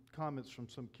some comments from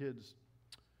some kids.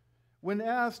 When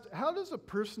asked, how does a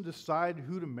person decide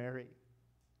who to marry?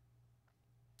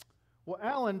 Well,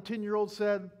 Alan, 10-year-old,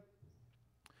 said,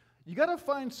 you got to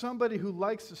find somebody who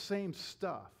likes the same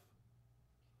stuff.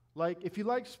 Like, if you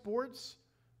like sports,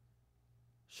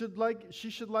 she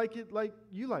should like it like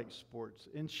you like sports,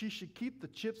 and she should keep the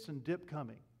chips and dip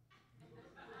coming.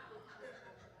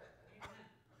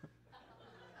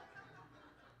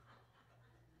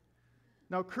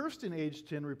 Now, Kirsten, age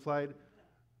 10, replied,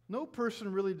 no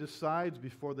person really decides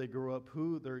before they grow up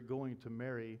who they're going to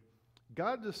marry.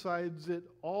 God decides it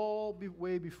all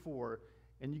way before,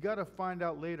 and you got to find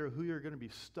out later who you're going to be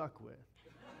stuck with.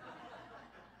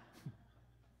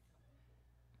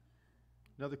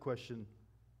 Another question.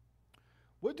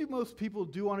 What do most people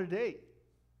do on a date?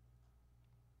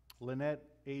 Lynette,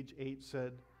 age 8,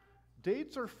 said,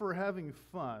 dates are for having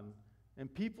fun,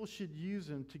 and people should use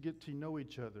them to get to know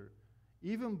each other.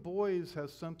 Even boys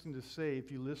have something to say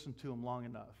if you listen to them long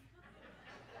enough.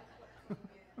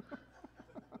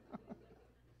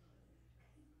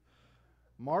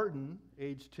 Martin,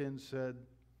 age 10, said,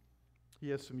 he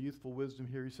has some youthful wisdom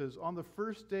here. He says, on the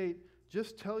first date,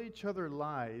 just tell each other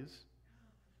lies,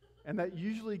 and that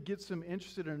usually gets them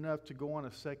interested enough to go on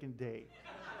a second date.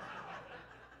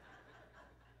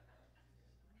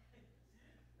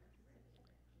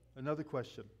 Another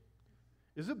question.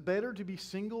 Is it better to be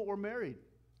single or married?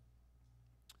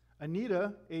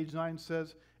 Anita, age 9,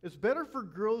 says, it's better for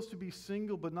girls to be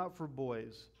single, but not for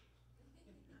boys.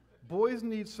 Boys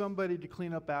need somebody to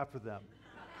clean up after them.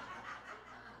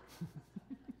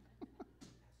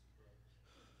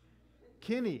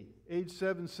 Kenny, age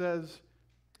 7, says,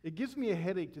 it gives me a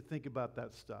headache to think about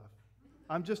that stuff.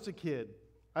 I'm just a kid.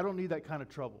 I don't need that kind of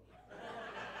trouble.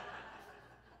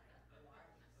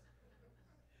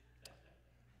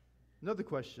 Another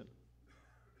question.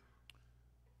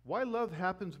 Why love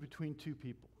happens between two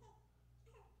people?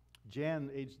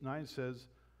 Jan, age 9, says,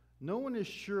 no one is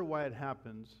sure why it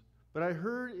happens, but I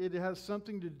heard it has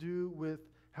something to do with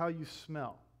how you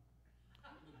smell.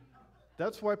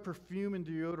 That's why perfume and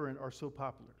deodorant are so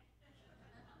popular.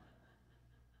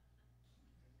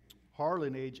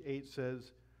 Harlan, age 8,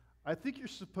 says, I think you're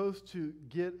supposed to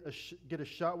get a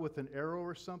shot with an arrow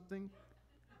or something,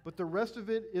 but the rest of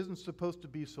it isn't supposed to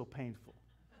be so painful.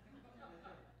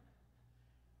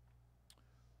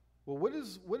 Well, what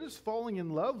is falling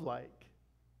in love like?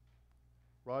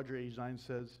 Roger, age 9,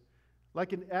 says,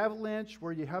 like an avalanche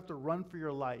where you have to run for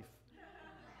your life.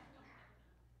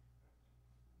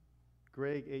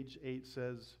 Greg, age 8,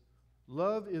 says,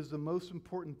 love is the most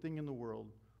important thing in the world,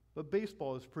 but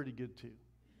baseball is pretty good too.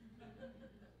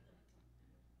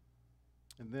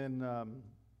 And then,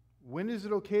 when is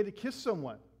it okay to kiss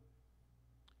someone?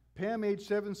 Pam, age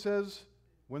 7, says,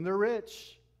 when they're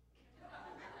rich.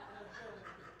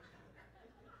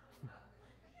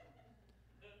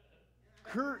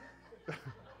 Kurt,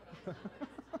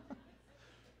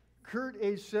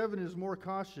 age 7, is more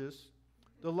cautious.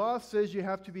 The law says you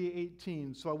have to be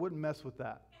 18, so I wouldn't mess with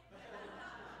that.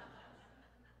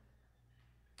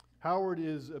 Howard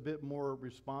is a bit more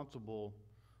responsible.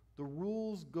 The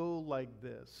rules go like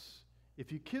this.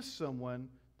 If you kiss someone,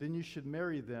 then you should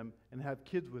marry them and have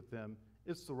kids with them.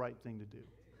 It's the right thing to do.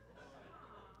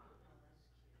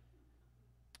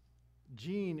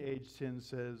 Jean, age 10,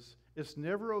 says, it's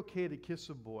never okay to kiss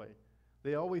a boy.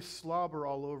 They always slobber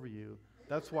all over you.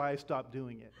 That's why I stopped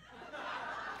doing it.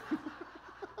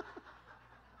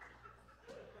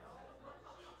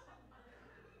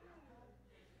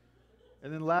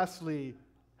 And then lastly,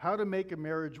 how to make a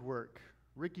marriage work.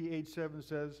 Ricky, age 7,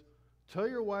 says, tell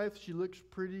your wife she looks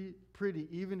pretty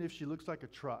even if she looks like a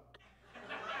truck.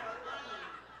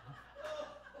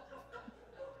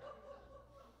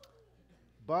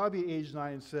 Bobby, age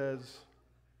 9, says,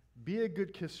 be a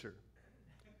good kisser.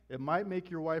 It might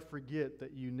make your wife forget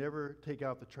that you never take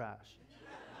out the trash.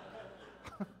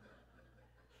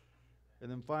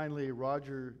 And then finally,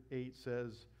 Roger, 8,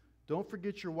 says, don't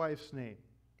forget your wife's name.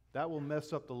 That will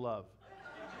mess up the love.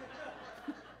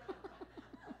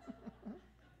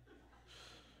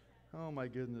 Oh my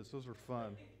goodness, those are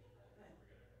fun.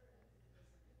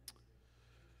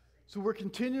 So we're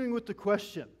continuing with the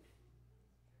question.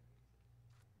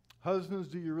 Husbands,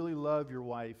 do you really love your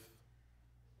wife?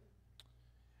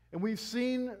 And we've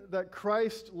seen that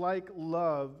Christ-like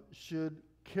love should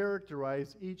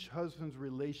characterize each husband's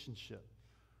relationship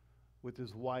with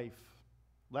his wife.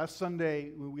 Last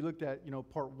Sunday, we looked at,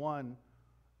 part 1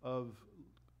 of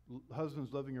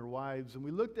husbands loving your wives, and we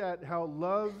looked at how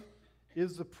love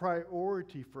is the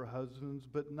priority for husbands,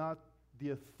 but not the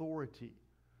authority.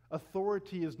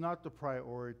 Authority is not the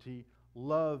priority.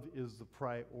 Love is the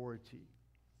priority.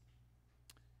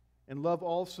 And love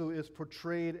also is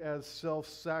portrayed as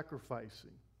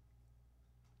self-sacrificing.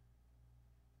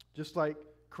 Just like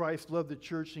Christ loved the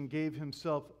church and gave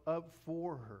himself up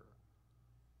for her.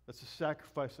 That's a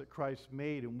sacrifice that Christ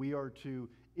made, and we are to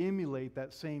emulate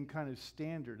that same kind of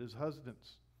standard as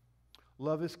husbands.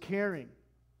 Love is caring.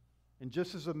 And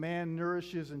just as a man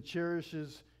nourishes and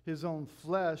cherishes his own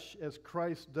flesh as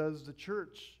Christ does the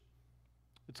church,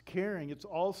 it's caring. It's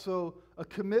also a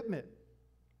commitment,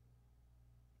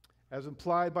 as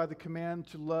implied by the command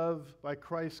to love by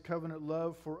Christ's covenant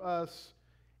love for us,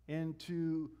 and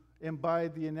by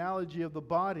the analogy of the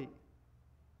body.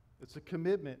 It's a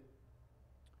commitment.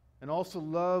 And also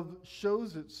love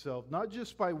shows itself, not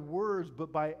just by words,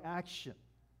 but by action,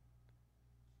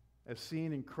 as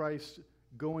seen in Christ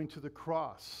going to the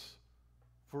cross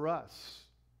for us.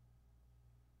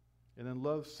 And then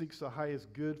love seeks the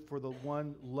highest good for the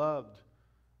one loved,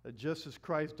 that just as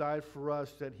Christ died for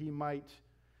us, that he might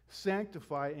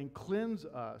sanctify and cleanse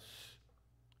us,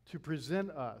 to present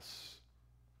us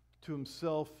to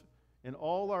himself in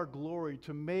all our glory,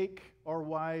 to make our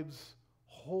wives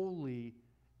holy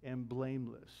and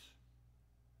blameless.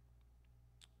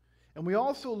 And we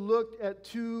also looked at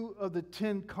 2 of the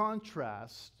 10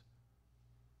 contrasts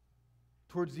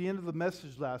towards the end of the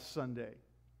message last Sunday,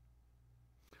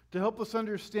 to help us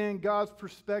understand God's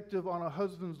perspective on a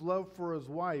husband's love for his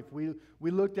wife. We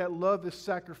looked at love as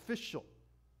sacrificial.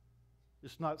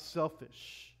 It's not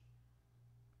selfish.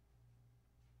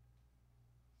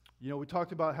 We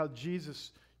talked about how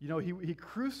Jesus, he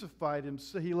crucified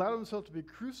himself. He allowed himself to be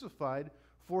crucified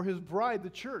for his bride, the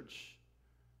church.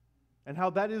 And how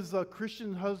that is a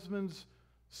Christian husband's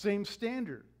same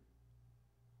standard.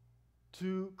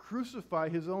 To crucify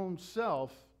his own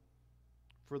self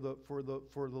for the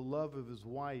love of his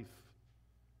wife.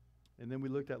 And then we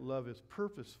looked at love as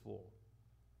purposeful,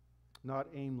 not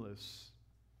aimless.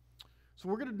 So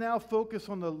we're going to now focus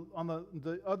on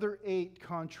the other 8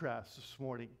 contrasts this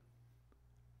morning.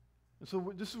 And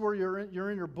so this is where you're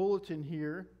in your bulletin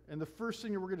here. And the first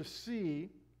thing that we're going to see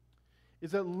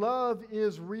is that love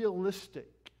is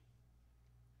realistic,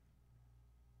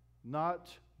 not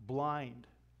blind.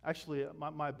 Actually,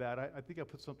 my bad. I think I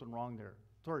put something wrong there.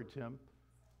 Sorry, Tim.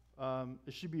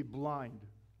 It should be blind.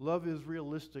 Love is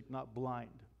realistic, not blind.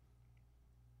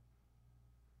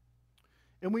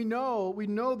 And we know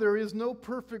there is no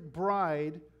perfect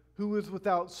bride who is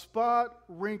without spot,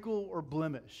 wrinkle, or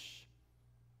blemish.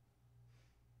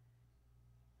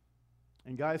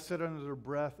 And guys said under their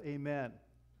breath, amen.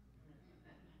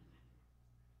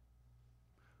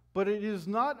 But it is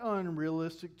not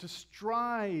unrealistic to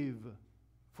strive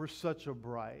for such a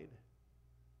bride.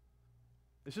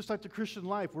 It's just like the Christian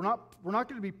life. We're not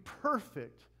going to be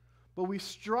perfect, but we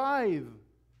strive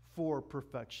for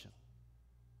perfection.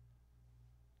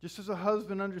 Just as a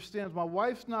husband understands, my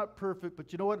wife's not perfect,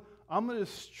 but you know what? I'm going to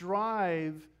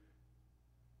strive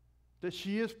that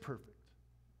she is perfect,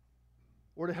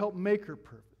 or to help make her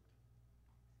perfect.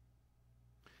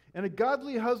 And a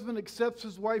godly husband accepts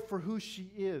his wife for who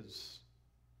she is.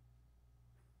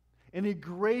 And he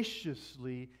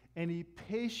graciously and he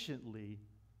patiently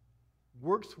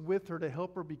works with her to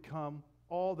help her become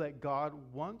all that God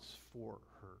wants for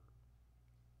her.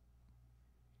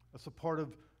 That's a part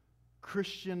of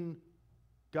Christian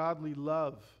godly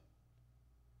love.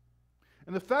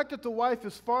 And the fact that the wife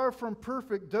is far from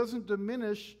perfect doesn't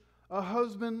diminish a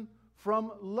husband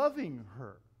from loving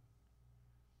her.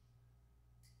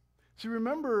 See,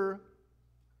 remember,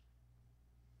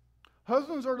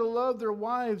 husbands are to love their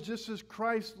wives just as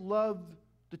Christ loved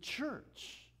the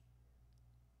church.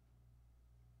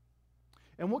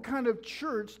 And what kind of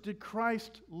church did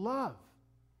Christ love?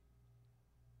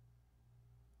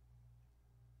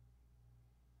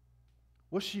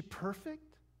 Was she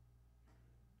perfect?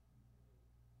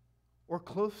 Or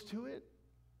close to it?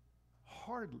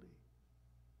 Hardly.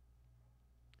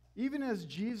 Even as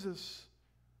Jesus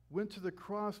went to the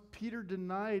cross, Peter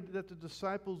denied that the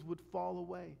disciples would fall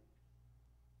away.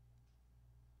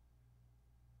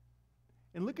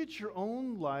 And look at your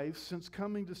own life since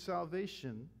coming to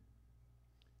salvation.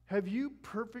 Have you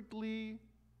perfectly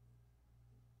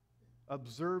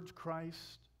observed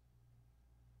Christ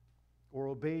or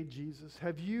obeyed Jesus?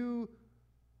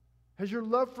 Has your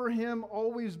love for Him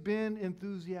always been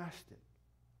enthusiastic?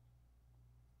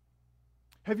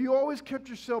 Have you always kept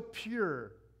yourself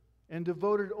pure and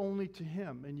devoted only to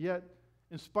Him? And yet,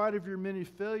 in spite of your many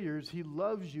failures, He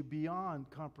loves you beyond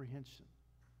comprehension.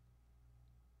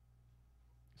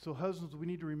 So husbands, we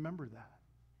need to remember that.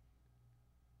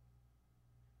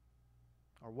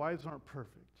 Our wives aren't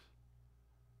perfect.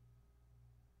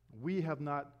 We have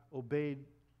not obeyed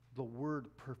the word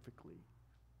perfectly.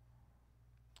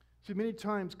 See, many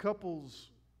times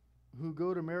couples who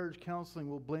go to marriage counseling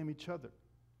will blame each other.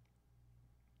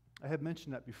 I have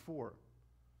mentioned that before.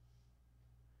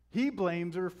 He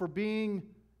blames her for being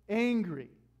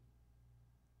angry,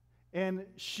 and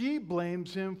she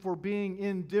blames him for being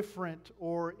indifferent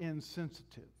or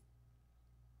insensitive.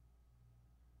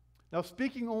 Now,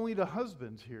 speaking only to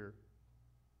husbands here,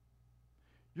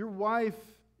 your wife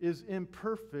is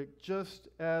imperfect just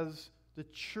as the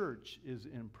church is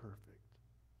imperfect.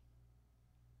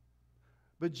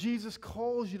 But Jesus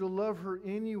calls you to love her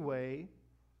anyway,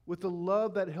 with a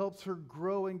love that helps her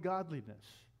grow in godliness.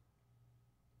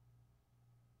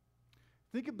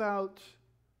 Think about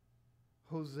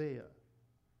Hosea,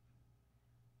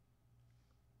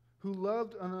 who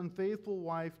loved an unfaithful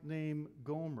wife named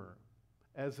Gomer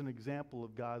as an example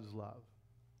of God's love.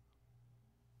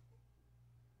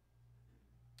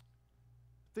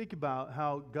 Think about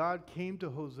how God came to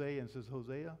Hosea and says,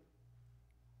 Hosea,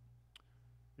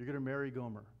 you're going to marry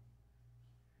Gomer.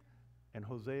 And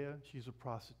Hosea, she's a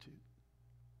prostitute.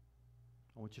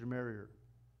 I want you to marry her.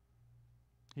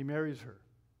 He marries her.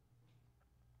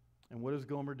 And what does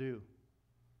Gomer do?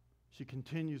 She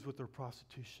continues with her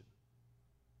prostitution.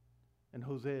 And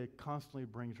Hosea constantly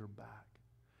brings her back.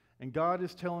 And God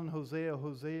is telling Hosea,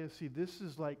 Hosea, see, this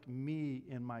is like me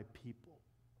and my people.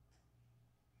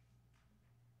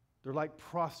 They're like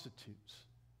prostitutes.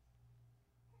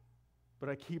 But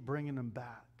I keep bringing them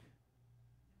back.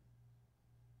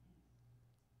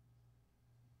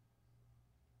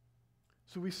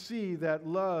 So we see that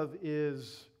love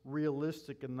is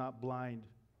realistic and not blind.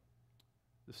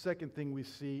 The second thing we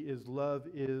see is love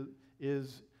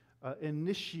is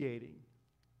initiating,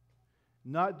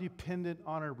 not dependent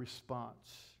on a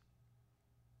response.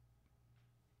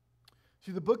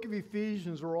 See, the book of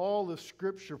Ephesians, or all the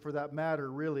scripture for that matter,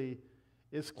 really,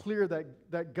 is clear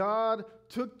that God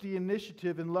took the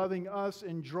initiative in loving us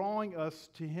and drawing us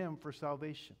to Him for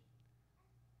salvation.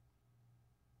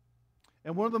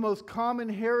 And one of the most common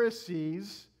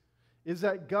heresies is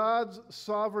that God's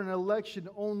sovereign election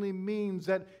only means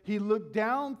that He looked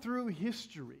down through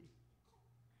history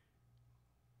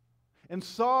and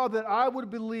saw that I would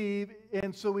believe,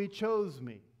 and so He chose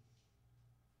me.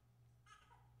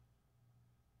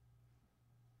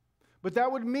 But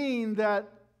that would mean that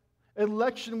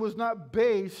Election was not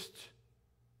based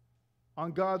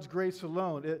on God's grace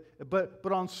alone,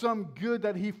 but on some good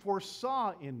that He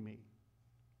foresaw in me.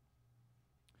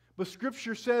 But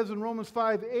Scripture says in Romans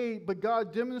 5:8, but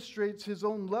God demonstrates His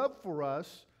own love for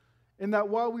us in that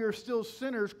while we are still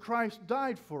sinners, Christ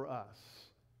died for us.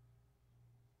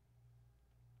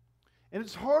 And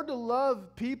it's hard to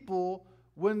love people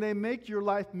when they make your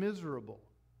life miserable.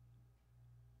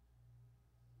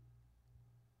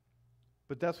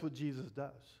 But that's what Jesus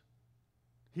does.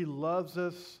 He loves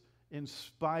us in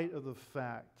spite of the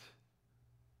fact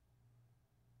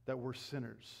that we're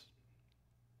sinners.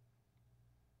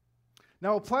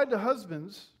 Now, applied to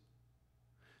husbands,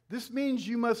 this means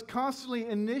you must constantly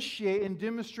initiate and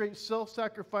demonstrate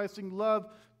self-sacrificing love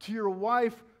to your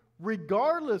wife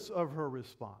regardless of her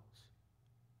response.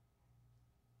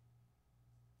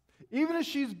 Even if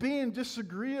she's being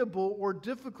disagreeable or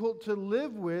difficult to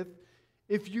live with,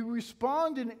 if you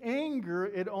respond in anger,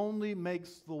 it only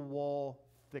makes the wall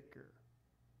thicker.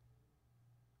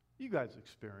 You guys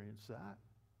experience that.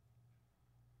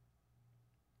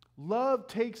 Love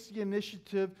takes the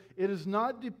initiative. It is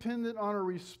not dependent on a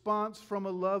response from a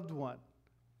loved one.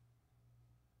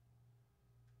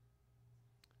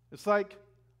 It's like,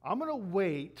 I'm going to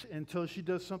wait until she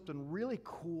does something really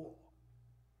cool.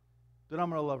 Then I'm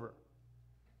going to love her.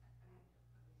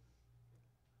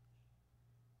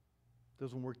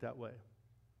 Doesn't work that way.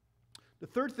 The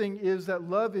third thing is that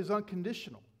love is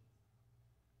unconditional,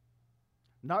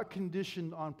 not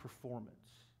conditioned on performance.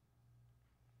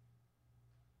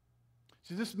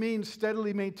 See, this means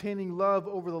steadily maintaining love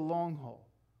over the long haul,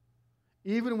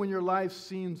 even when your life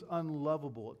seems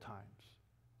unlovable at times.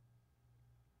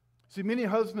 See, many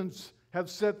husbands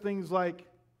have said things like,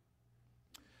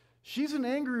 she's an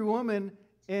angry woman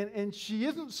and she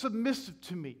isn't submissive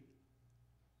to me.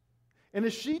 And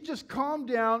if she just calmed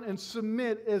down and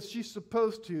submit as she's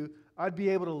supposed to, I'd be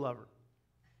able to love her.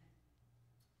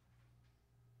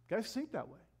 Guys think that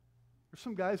way. There's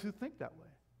some guys who think that way.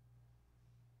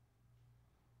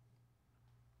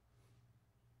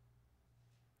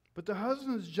 But the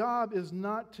husband's job is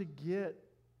not to get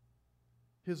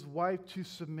his wife to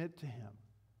submit to him,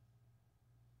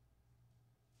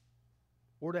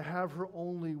 or to have her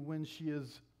only when she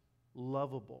is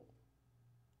lovable.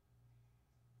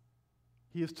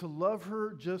 He is to love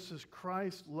her just as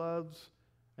Christ loves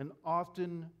an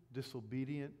often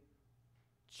disobedient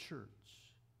church.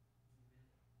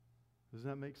 Does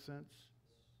that make sense?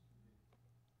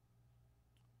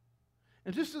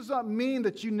 And this does not mean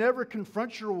that you never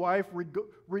confront your wife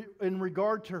in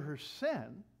regard to her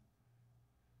sin.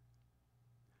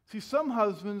 See, some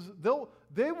husbands, they'll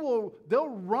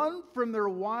run from their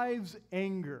wives'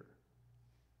 anger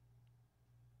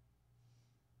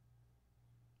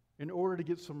in order to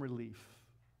get some relief.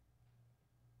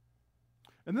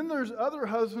 And then there's other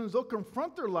husbands, they'll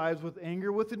confront their wives with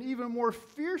anger, with an even more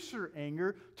fiercer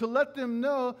anger, to let them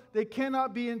know they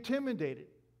cannot be intimidated.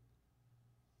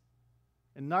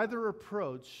 And neither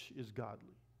approach is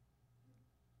godly.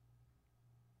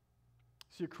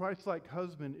 See, a Christ-like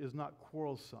husband is not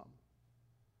quarrelsome,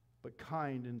 but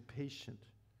kind and patient,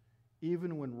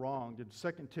 even when wronged. In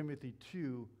 2 Timothy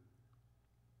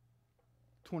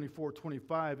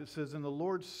 2:24-25, it says, and the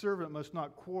Lord's servant must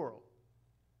not quarrel.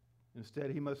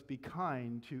 Instead, he must be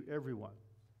kind to everyone,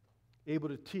 able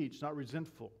to teach, not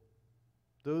resentful.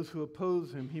 Those who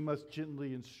oppose him, he must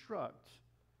gently instruct,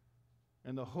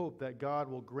 in the hope that God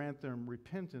will grant them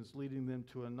repentance, leading them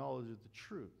to a knowledge of the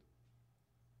truth.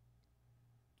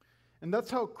 And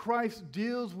that's how Christ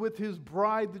deals with his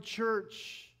bride, the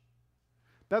church.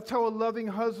 That's how a loving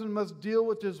husband must deal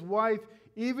with his wife,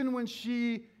 even when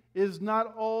she is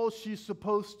not all she's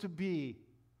supposed to be.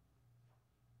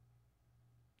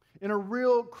 In a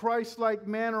real Christ-like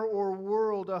manner or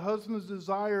world, a husband's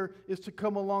desire is to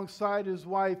come alongside his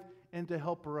wife and to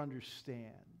help her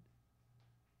understand.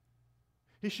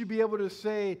 He should be able to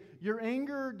say, your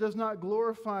anger does not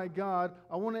glorify God.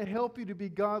 I want to help you to be a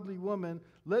godly woman.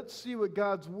 Let's see what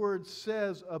God's word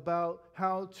says about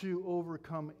how to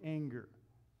overcome anger.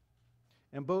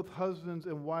 And both husbands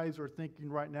and wives are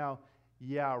thinking right now,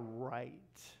 yeah, right.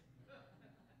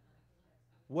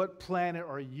 What planet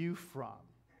are you from?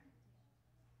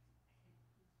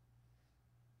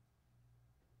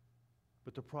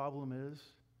 But the problem is,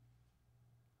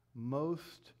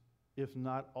 most, if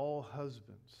not all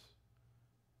husbands,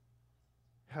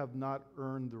 have not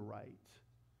earned the right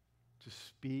to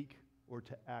speak or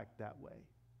to act that way.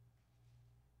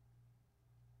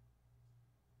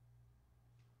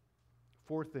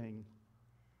 Fourth thing,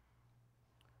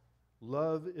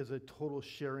 love is a total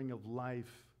sharing of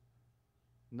life,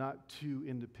 not two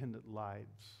independent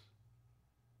lives.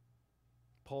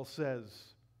 Paul says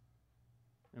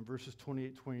in verses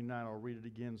 28, 29, I'll read it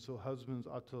again. So husbands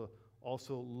ought to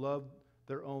also love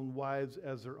their own wives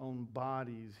as their own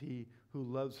bodies. He who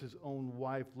loves his own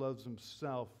wife loves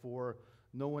himself, for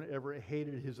no one ever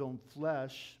hated his own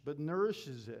flesh, but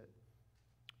nourishes it,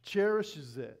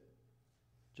 cherishes it,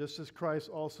 just as Christ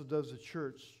also does the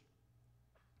church.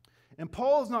 And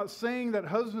Paul is not saying that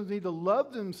husbands need to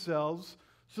love themselves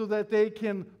so that they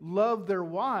can love their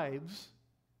wives.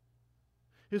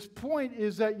 His point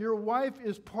is that your wife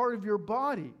is part of your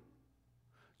body,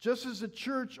 just as the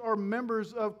church are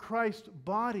members of Christ's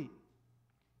body.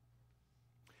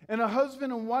 And a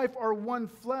husband and wife are one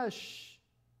flesh.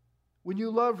 When you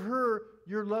love her,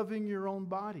 you're loving your own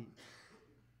body.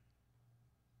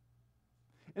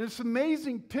 And it's an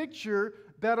amazing picture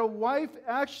that a wife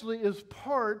actually is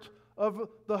part of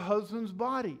the husband's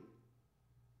body.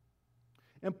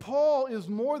 And Paul is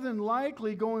more than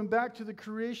likely going back to the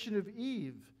creation of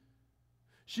Eve.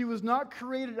 She was not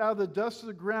created out of the dust of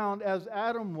the ground as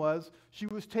Adam was. She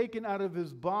was taken out of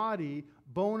his body,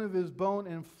 bone of his bone,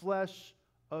 and flesh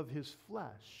of his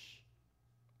flesh.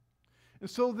 And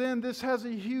so then this has a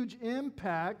huge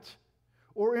impact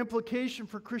or implication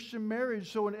for Christian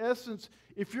marriage. So in essence,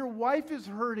 if your wife is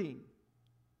hurting,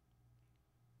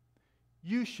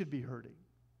 you should be hurting.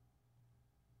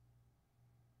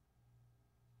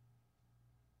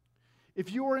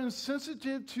 If you are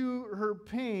insensitive to her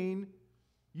pain,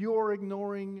 you are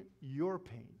ignoring your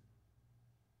pain.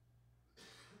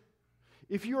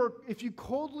 If you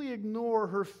coldly ignore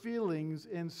her feelings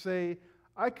and say,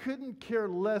 I couldn't care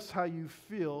less how you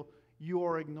feel, you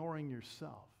are ignoring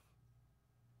yourself.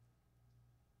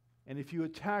 And if you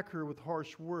attack her with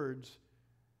harsh words,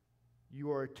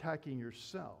 you are attacking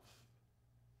yourself.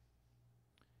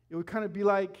 It would kind of be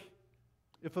like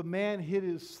if a man hit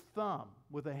his thumb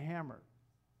with a hammer.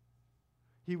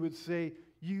 He would say,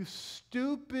 you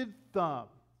stupid thumb.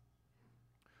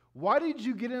 Why did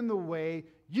you get in the way?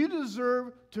 You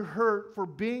deserve to hurt for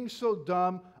being so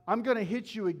dumb. I'm going to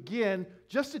hit you again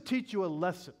just to teach you a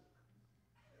lesson.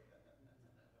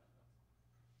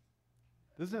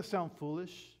 Doesn't that sound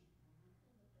foolish?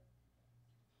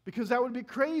 Because that would be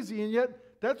crazy, and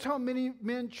yet that's how many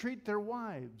men treat their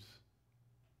wives.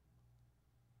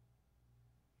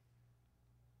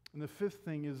 And the fifth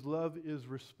thing is love is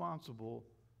responsible,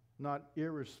 not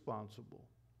irresponsible.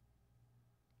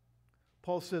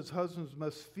 Paul says husbands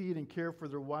must feed and care for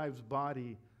their wives'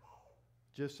 body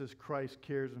just as Christ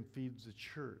cares and feeds the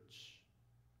church.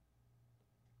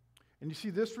 And you see,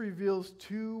 this reveals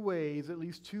two ways, at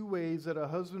least two ways, that a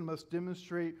husband must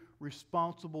demonstrate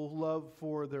responsible love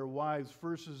for their wives.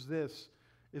 First is this,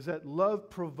 is that love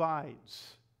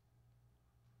provides.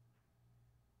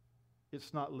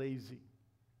 It's not lazy.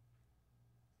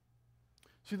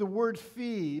 See, the word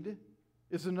feed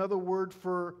is another word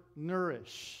for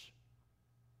nourish.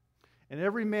 And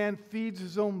every man feeds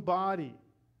his own body.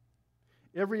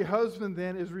 Every husband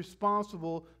then is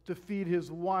responsible to feed his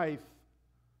wife,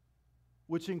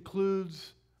 which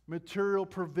includes material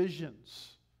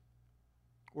provisions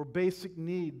or basic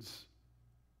needs.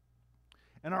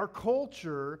 And our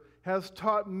culture has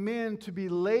taught men to be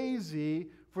lazy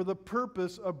for the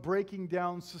purpose of breaking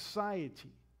down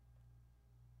society.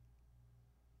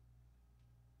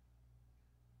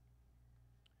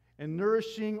 And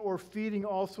nourishing or feeding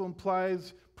also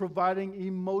implies providing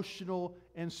emotional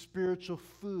and spiritual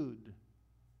food.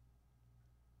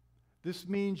 This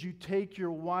means you take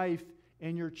your wife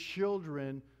and your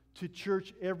children to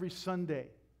church every Sunday.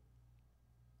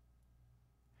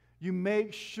 You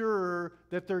make sure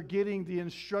that they're getting the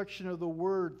instruction of the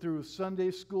Word through Sunday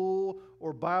school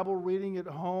or Bible reading at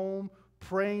home,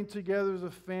 praying together as a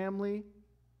family.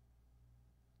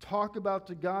 Talk about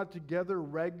the God together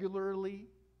regularly.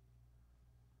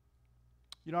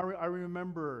 You know,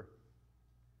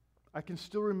 I can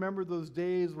still remember those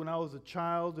days when I was a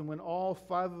child and when all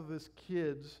 5 of us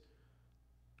kids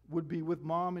would be with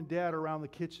mom and dad around the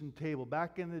kitchen table.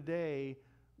 Back in the day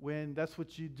when that's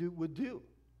what you would do.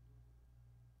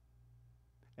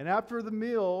 And after the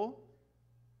meal,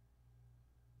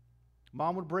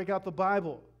 mom would break out the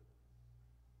Bible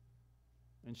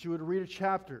and she would read a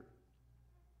chapter.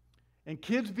 And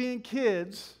kids being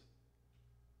kids,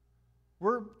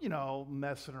 we're,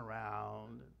 messing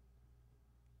around,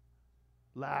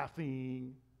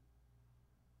 laughing.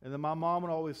 And then my mom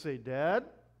would always say, Dad?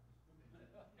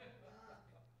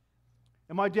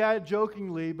 And my dad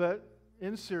jokingly, but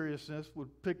in seriousness, would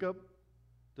pick up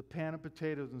the pan of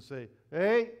potatoes and say,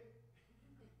 Hey,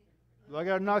 do I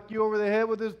got to knock you over the head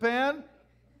with this pan?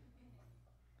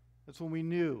 That's when we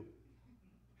knew.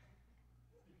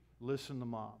 Listen to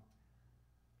mom.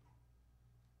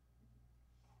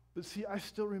 But see, I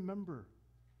still remember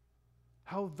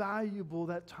how valuable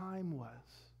that time was.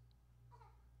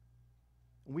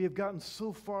 And we have gotten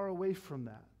so far away from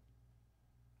that.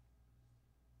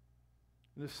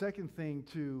 And the second thing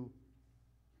to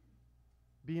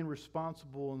being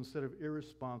responsible instead of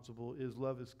irresponsible is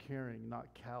love is caring,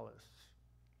 not callous.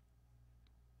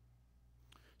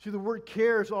 See, the word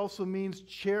cares also means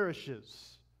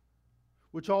cherishes,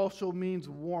 which also means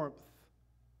warmth.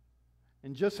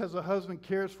 And just as a husband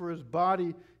cares for his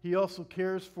body, he also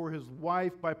cares for his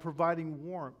wife by providing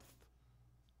warmth.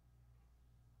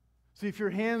 See, if your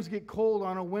hands get cold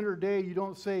on a winter day, you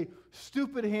don't say,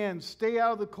 "Stupid hands, stay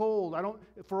out of the cold.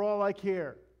 For all I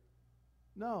care."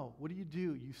 No, what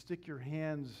do? You stick your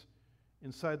hands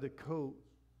inside the coat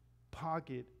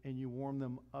pocket and you warm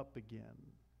them up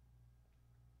again.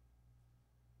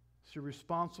 So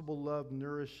responsible love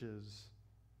nourishes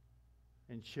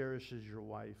and cherishes your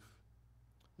wife.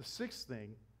 The sixth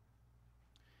thing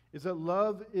is that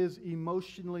love is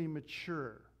emotionally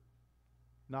mature,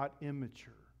 not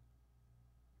immature.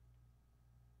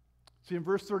 See, in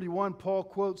verse 31, Paul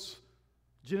quotes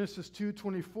Genesis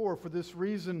 2:24, "For this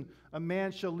reason a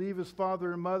man shall leave his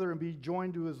father and mother and be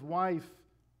joined to his wife,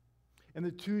 and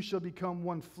the two shall become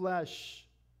one flesh."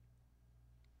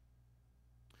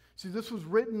 See, this was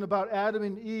written about Adam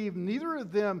and Eve. Neither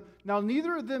of them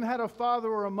had a father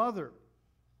or a mother.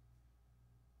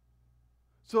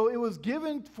 So it was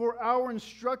given for our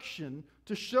instruction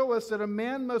to show us that a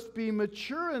man must be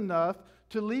mature enough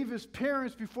to leave his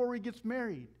parents before he gets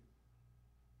married.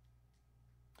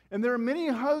 And there are many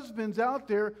husbands out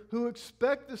there who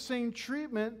expect the same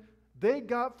treatment they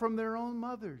got from their own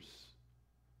mothers,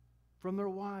 from their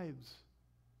wives.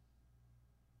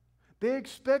 They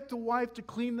expect the wife to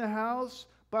clean the house,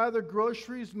 buy the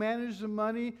groceries, manage the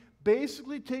money,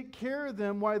 basically take care of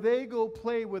them while they go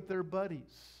play with their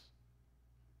buddies.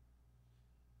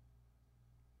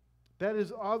 That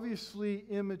is obviously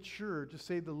immature, to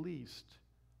say the least.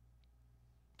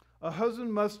 A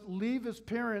husband must leave his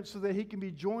parents so that he can be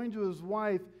joined to his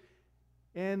wife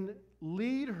and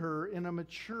lead her in a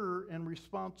mature and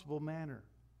responsible manner.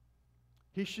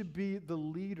 He should be the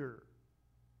leader,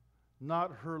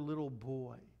 not her little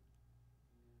boy.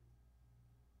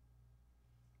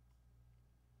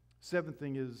 Seventh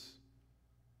thing is,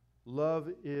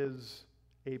 love is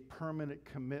a permanent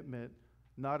commitment,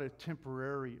 not a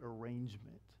temporary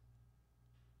arrangement.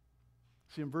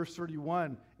 See, in verse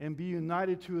 31, "And be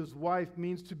united to his wife"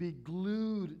 means to be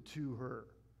glued to her.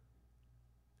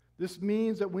 This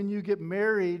means that when you get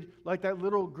married, like that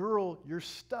little girl, you're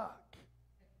stuck.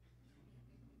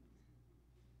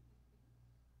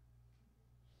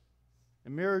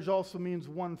 And marriage also means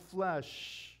one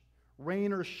flesh.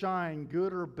 Rain or shine,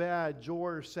 good or bad, joy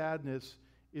or sadness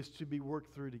is to be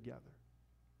worked through together.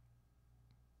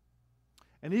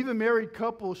 And even married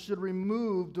couples should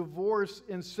remove divorce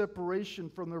and separation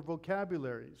from their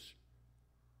vocabularies.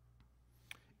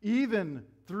 Even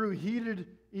through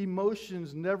heated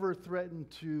emotions, never threaten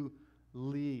to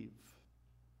leave.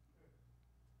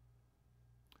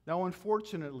 Now,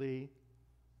 unfortunately,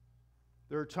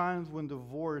 there are times when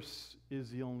divorce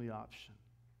is the only option.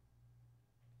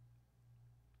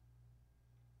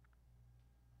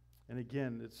 And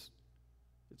again,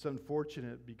 it's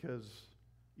unfortunate because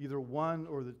either one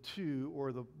or the two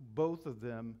or the both of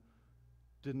them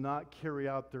did not carry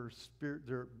out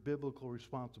their biblical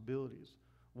responsibilities.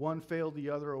 One failed the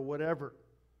other or whatever.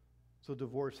 So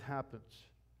divorce happens.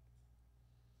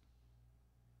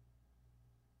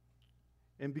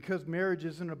 And because marriage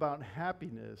isn't about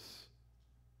happiness,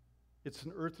 it's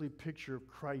an earthly picture of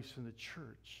Christ and the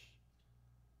church.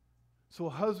 So a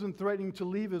husband threatening to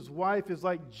leave his wife is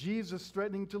like Jesus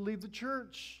threatening to leave the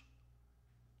church.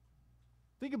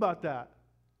 Think about that.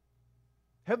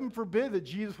 Heaven forbid that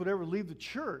Jesus would ever leave the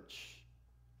church.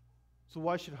 So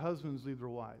why should husbands leave their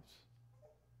wives?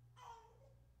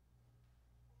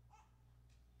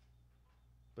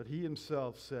 But he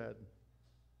himself said,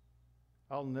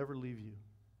 "I'll never leave you.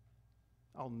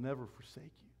 I'll never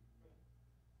forsake you."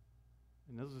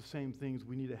 And those are the same things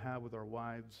we need to have with our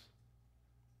wives.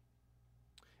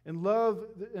 And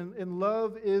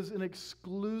love is an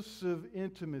exclusive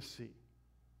intimacy,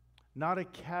 not a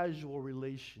casual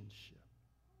relationship.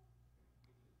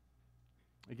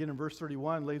 Again, in verse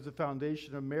 31, lays the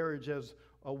foundation of marriage as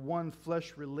a one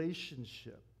flesh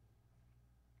relationship.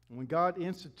 And when God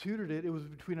instituted it, it was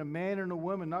between a man and a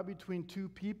woman, not between two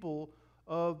people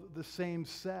of the same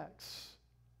sex.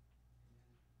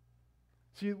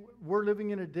 See, we're living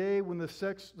in a day when the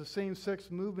same-sex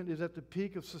movement is at the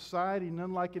peak of society,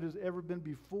 none like it has ever been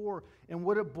before. And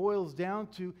what it boils down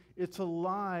to, it's a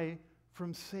lie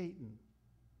from Satan.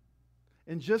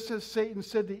 And just as Satan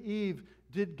said to Eve,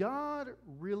 did God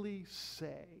really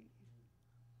say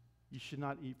you should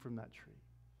not eat from that tree?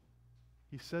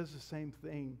 He says the same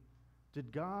thing.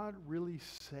 Did God really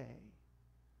say?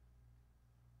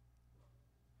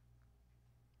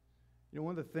 You know,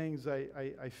 one of the things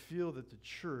I feel that the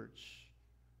church,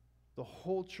 the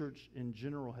whole church in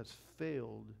general, has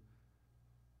failed,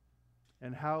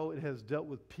 and how it has dealt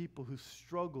with people who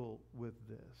struggle with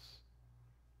this.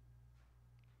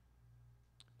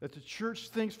 That the church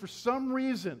thinks for some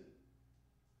reason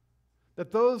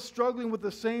that those struggling with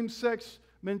the same-sex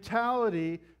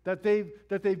mentality, that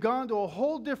they've gone to a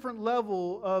whole different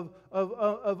level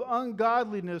of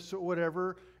ungodliness or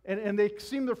whatever, and they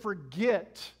seem to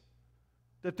forget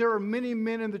that there are many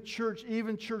men in the church,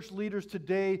 even church leaders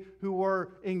today, who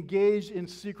are engaged in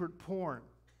secret porn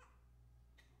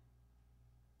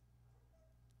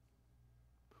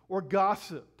or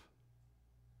gossip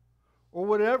or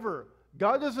whatever.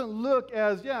 God doesn't look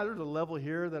as, yeah, there's a level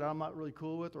here that I'm not really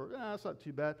cool with, or that's not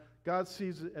too bad. God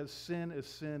sees it as sin is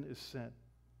sin is sin.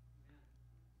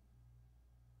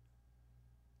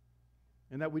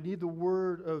 And that we need the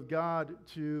Word of God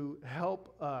to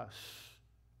help us.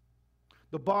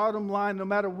 The bottom line, no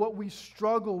matter what we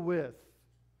struggle with,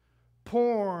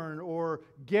 porn or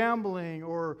gambling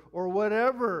or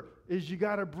whatever, is you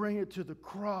got to bring it to the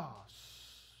cross.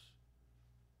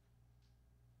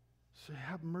 Say,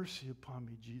 have mercy upon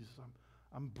me, Jesus.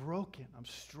 I'm broken. I'm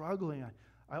struggling.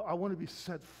 I want to be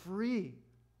set free.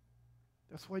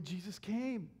 That's why Jesus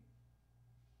came,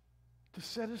 to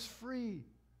set us free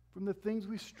from the things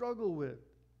we struggle with.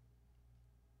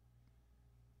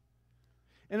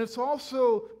 And it's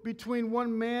also between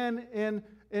one man and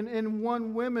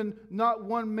one woman, not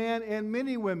one man and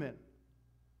many women.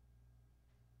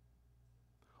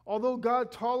 Although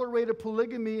God tolerated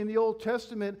polygamy in the Old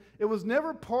Testament, it was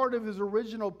never part of his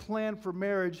original plan for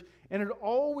marriage, and it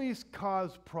always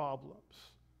caused problems.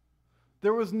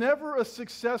 There was never a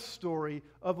success story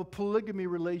of a polygamy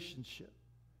relationship.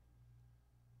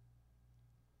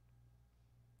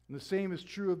 And the same is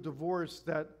true of divorce,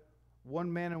 that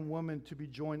one man and woman to be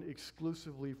joined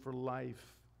exclusively for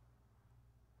life.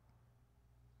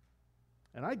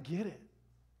 And I get it.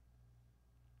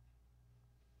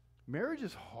 Marriage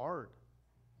is hard.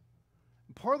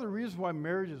 And part of the reason why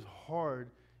marriage is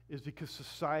hard is because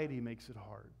society makes it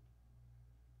hard.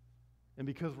 And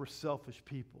because we're selfish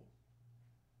people.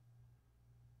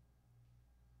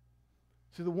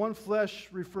 See, the one flesh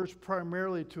refers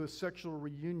primarily to a sexual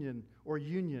reunion or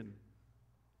union.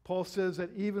 Paul says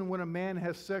that even when a man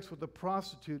has sex with a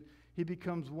prostitute, he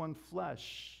becomes one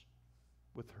flesh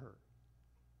with her.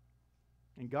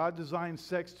 And God designed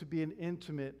sex to be an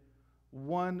intimate,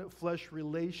 one flesh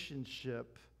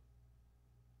relationship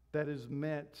that is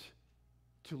meant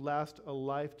to last a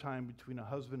lifetime between a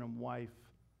husband and wife.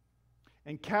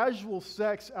 And casual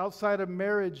sex outside of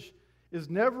marriage is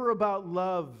never about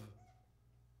love,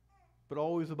 but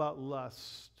always about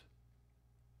lust.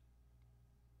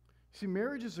 See,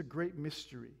 marriage is a great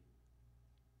mystery.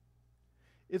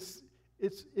 It's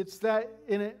that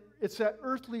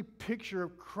earthly picture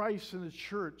of Christ in the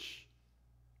church.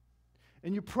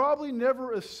 And you probably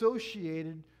never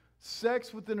associated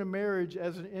sex within a marriage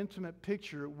as an intimate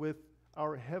picture with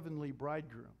our heavenly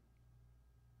bridegroom.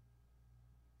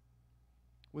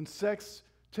 When sex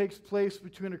takes place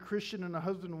between a Christian and a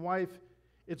husband and wife,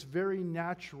 it's very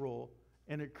natural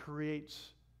and it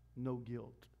creates no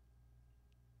guilt.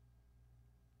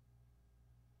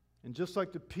 And just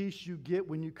like the peace you get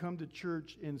when you come to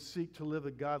church and seek to live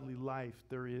a godly life,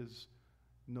 there is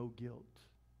no guilt.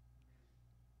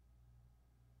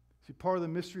 See, part of the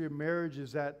mystery of marriage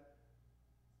is that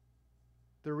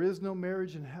there is no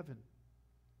marriage in heaven.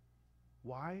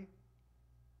 Why?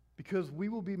 Because we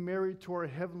will be married to our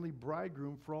heavenly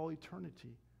bridegroom for all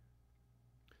eternity.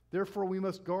 Therefore, we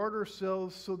must guard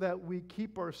ourselves so that we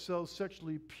keep ourselves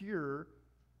sexually pure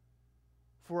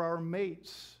for our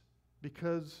mates,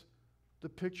 because the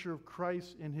picture of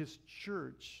Christ in his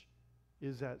church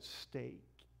is at stake.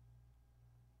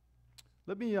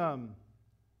 Let me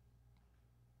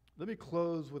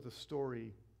close with a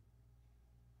story.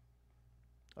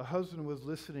 A husband was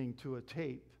listening to a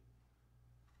tape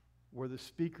where the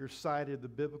speaker cited the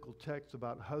biblical text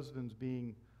about husbands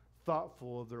being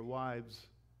thoughtful of their wives.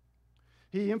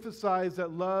 He emphasized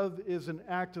that love is an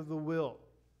act of the will.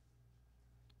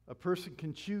 A person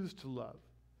can choose to love.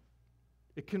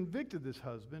 It convicted this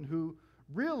husband, who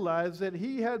realized that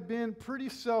he had been pretty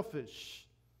selfish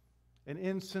and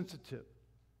insensitive.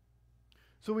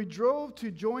 So he drove to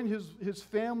join his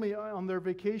family on their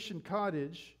vacation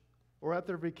cottage, or at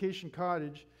their vacation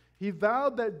cottage. He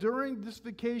vowed that during this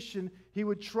vacation, he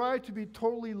would try to be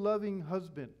totally loving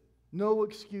husband. No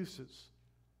excuses.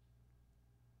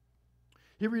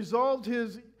 He resolved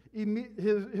his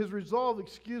resolve,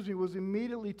 was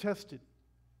immediately tested.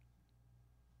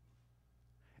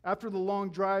 After the long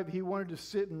drive, he wanted to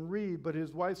sit and read, but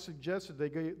his wife suggested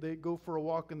they go for a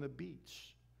walk on the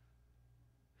beach.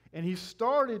 And he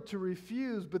started to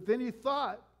refuse, but then he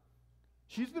thought,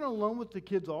 she's been alone with the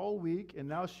kids all week, and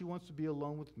now she wants to be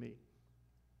alone with me.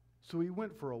 So he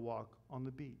went for a walk on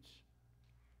the beach.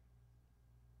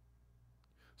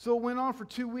 So it went on for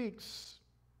 2 weeks.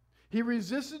 He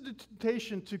resisted the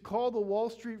temptation to call the Wall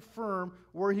Street firm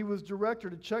where he was director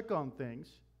to check on things.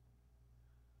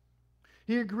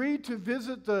 He agreed to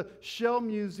visit the Shell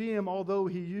Museum, although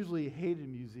he usually hated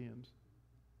museums.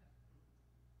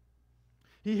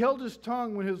 He held his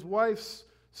tongue when his wife's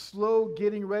slow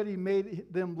getting ready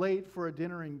made them late for a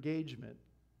dinner engagement.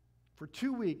 For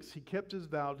 2 weeks, he kept his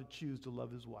vow to choose to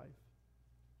love his wife.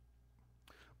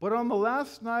 But on the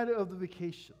last night of the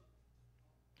vacation,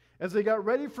 as they got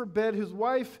ready for bed, his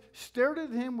wife stared at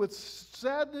him with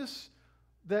saddest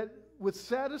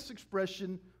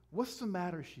expression. "What's the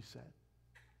matter?" she said.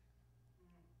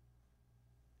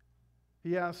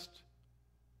 He asked,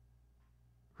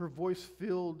 her voice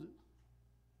filled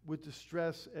with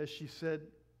distress as she said,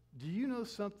 "Do you know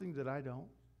something that I don't?"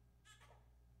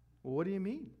 "Well, what do you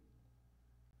mean?"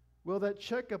 "Well, that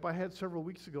checkup I had several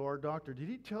weeks ago, our doctor, did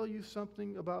he tell you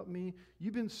something about me?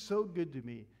 You've been so good to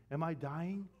me. Am I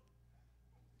dying?"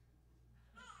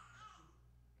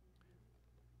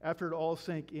 After it all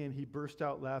sank in, he burst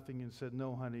out laughing and said,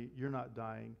 "No, honey, you're not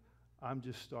dying. I'm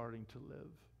just starting to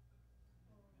live."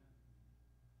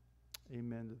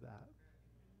 Amen to that.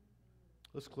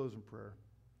 Let's close in prayer.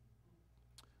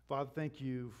 Father, thank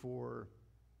you for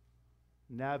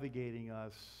navigating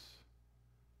us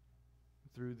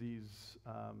through these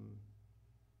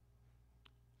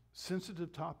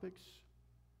sensitive topics.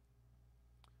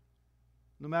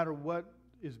 No matter what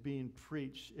is being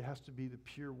preached, it has to be the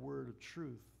pure word of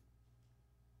truth.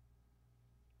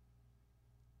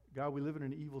 God, we live in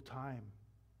an evil time.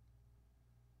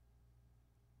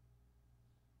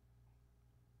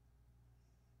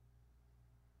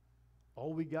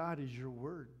 All we got is your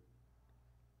word.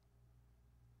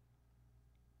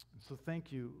 And so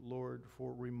thank you, Lord,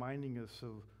 for reminding us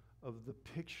of the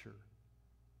picture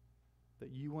that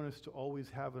you want us to always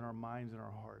have in our minds and our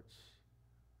hearts.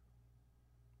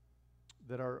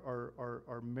 That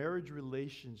our marriage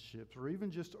relationships, or even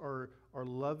just our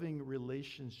loving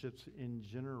relationships in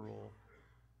general,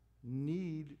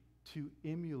 need to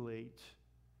emulate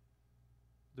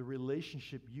the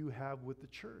relationship you have with the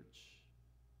church.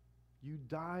 You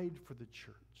died for the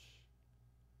church.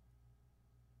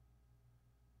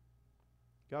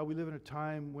 God, we live in a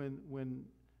time when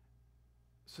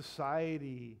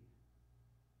society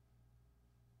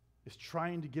is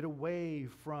trying to get away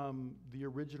from the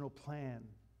original plan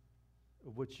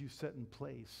of what you set in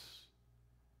place.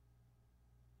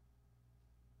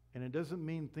 And it doesn't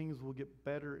mean things will get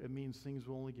better, it means things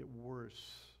will only get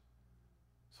worse.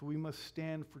 So we must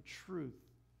stand for truth.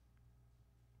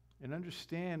 And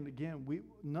understand, again,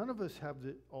 none of us have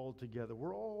it all together.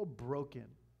 We're all broken.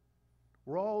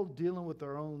 We're all dealing with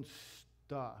our own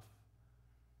stuff.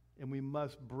 And we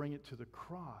must bring it to the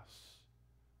cross.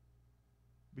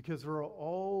 Because there are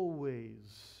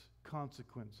always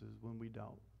consequences when we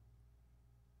don't.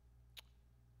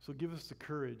 So give us the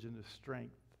courage and the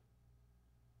strength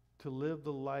to live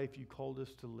the life you called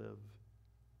us to live.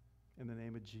 In the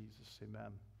name of Jesus,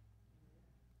 amen.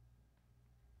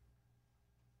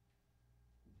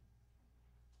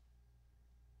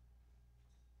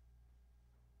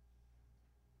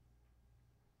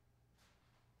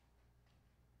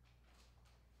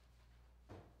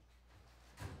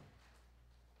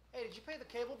 Hey, did you pay the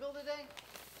cable bill today?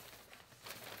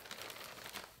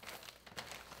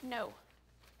 No.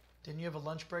 Didn't you have a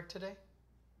lunch break today?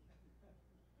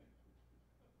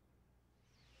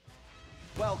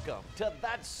 Welcome to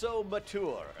That's So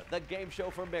Mature, the game show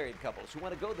for married couples who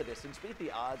want to go the distance, beat the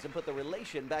odds, and put the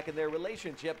relation back in their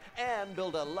relationship and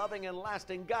build a loving and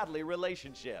lasting godly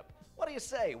relationship. What do you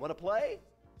say? Want to play?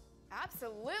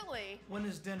 Absolutely. When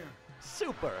is dinner?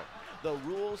 Super. The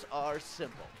rules are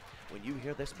simple. When you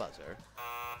hear this buzzer,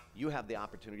 you have the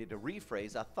opportunity to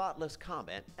rephrase a thoughtless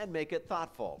comment and make it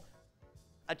thoughtful.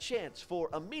 A chance for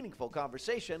a meaningful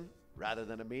conversation rather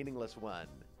than a meaningless one.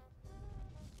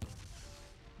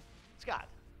 Scott,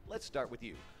 let's start with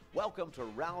you. Welcome to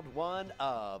round one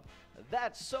of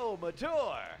That's So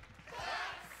Mature. That's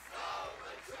So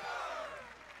Mature.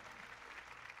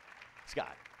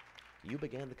 Scott, You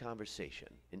began the conversation,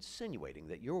 insinuating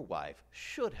that your wife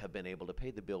should have been able to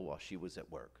pay the bill while she was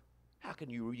at work. How can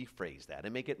you rephrase that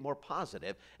and make it more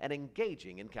positive and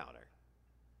engaging encounter?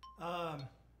 Hi.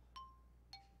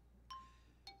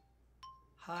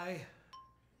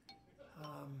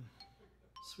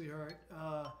 Sweetheart,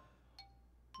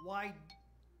 why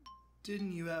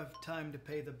didn't you have time to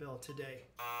pay the bill today?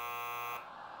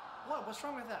 What? What's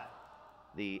wrong with that?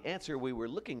 The answer we were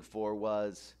looking for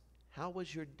was, how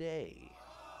was your day?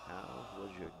 How was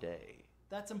your day?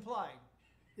 That's implied,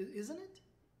 isn't it?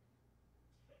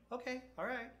 Okay, all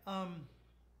right.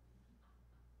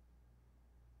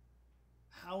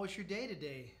 How was your day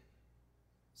today,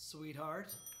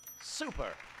 sweetheart?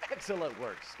 Super! Excellent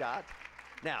work, Scott.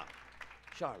 Now,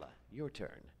 Charla, your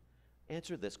turn.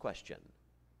 Answer this question.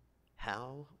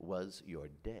 How was your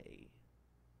day?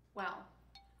 Well,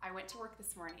 I went to work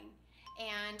this morning,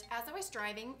 and as I was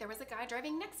driving, there was a guy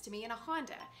driving next to me in a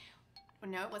Honda.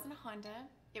 No, it wasn't a Honda.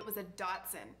 It was a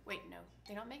Datsun. Wait, no,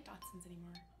 they don't make Datsuns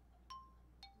anymore.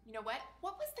 You know what?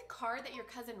 What was the car that your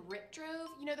cousin Rip drove?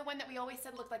 You know, the one that we always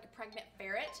said looked like a pregnant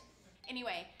ferret?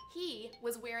 Anyway, he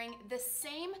was wearing the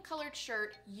same colored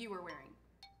shirt you were wearing.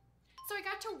 So I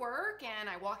got to work, and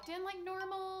I walked in like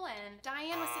normal, and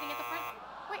Diane was sitting at the front.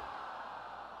 Wait,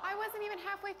 I wasn't even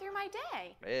halfway through my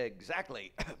day.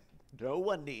 Exactly. No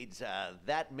one needs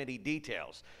that many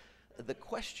details. The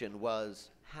question was,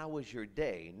 how was your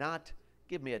day? Not,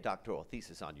 give me a doctoral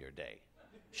thesis on your day.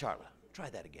 Charla, try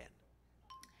that again.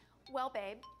 Well,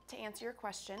 babe, to answer your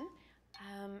question,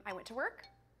 I went to work,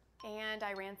 and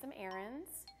I ran some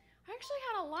errands. I actually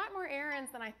had a lot more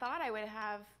errands than I thought I would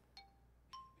have,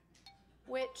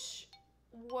 which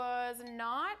was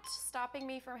not stopping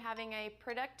me from having a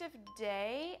productive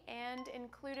day and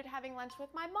included having lunch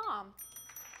with my mom.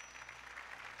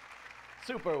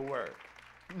 Super work.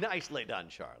 Nicely done,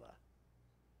 Charla.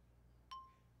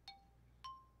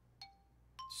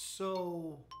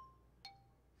 So,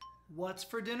 what's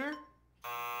for dinner?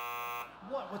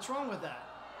 What? What's wrong with that?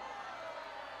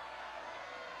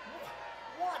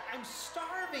 What? I'm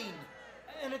starving!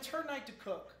 And it's her night to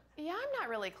cook. Yeah, I'm not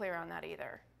really clear on that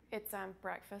either. It's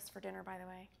breakfast for dinner, by the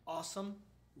way. Awesome.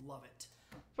 Love it.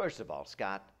 First of all,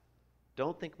 Scott,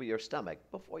 don't think with your stomach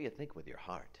before you think with your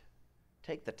heart.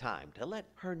 Take the time to let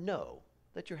her know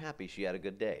that you're happy she had a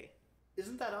good day.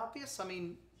 Isn't that obvious? I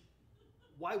mean,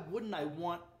 why wouldn't I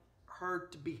want her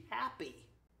to be happy?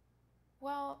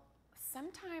 Well,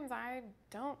 sometimes I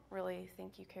don't really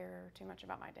think you care too much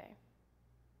about my day.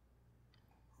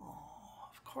 Oh,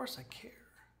 of course I care.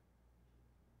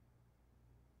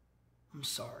 I'm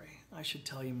sorry. I should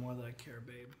tell you more that I care,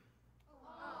 babe.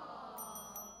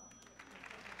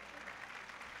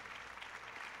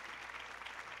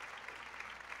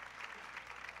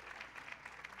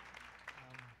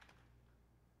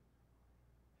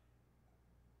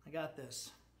 I got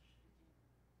this.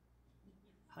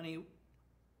 Honey,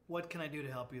 what can I do to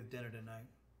help you with dinner tonight?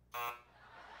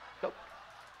 Oh,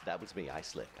 that was me. I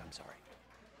slipped. I'm sorry.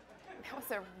 That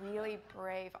was a really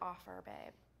brave offer,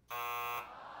 babe.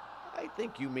 I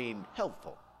think you mean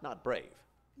helpful, not brave.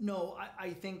 No, I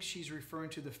think she's referring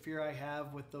to the fear I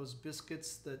have with those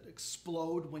biscuits that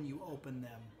explode when you open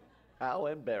them. How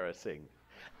embarrassing.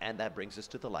 And that brings us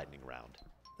to the lightning round.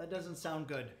 That doesn't sound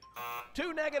good.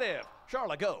 2 negative.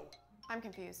 Charla, go. I'm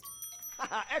confused.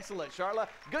 Excellent, Charla.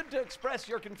 Good to express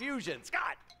your confusion.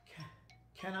 Scott!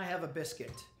 Can I have a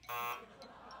biscuit?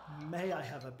 May I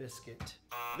have a biscuit?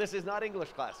 This is not English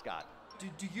class, Scott.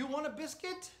 Do you want a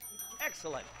biscuit?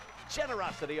 Excellent.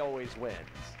 Generosity always wins.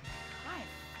 High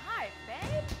five,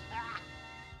 babe.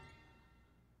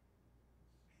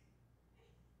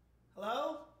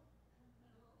 Hello?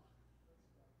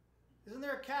 Isn't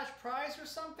there a cash prize or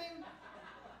something?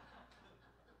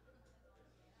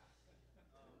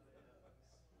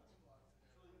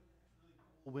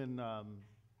 When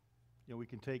we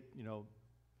can take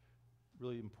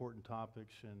really important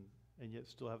topics and yet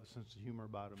still have a sense of humor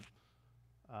about them.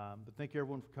 But thank you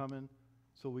everyone for coming.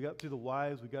 So we got through the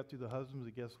wives, we got through the husbands,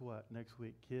 and guess what? Next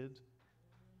week, kids.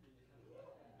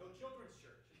 No children's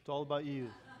church. It's all about you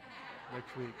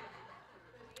next week.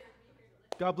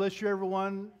 God bless you,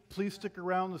 everyone. Please stick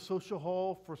around the social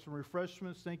hall for some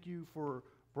refreshments. Thank you for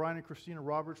Brian and Christina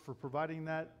Roberts for providing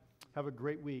that. Have a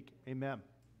great week. Amen.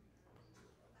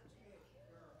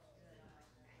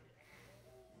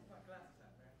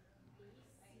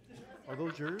 Are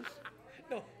those yours?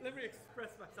 No, let me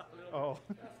express myself a little Oh.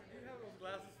 bit. Pastor, do you have those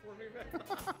glasses for me, man?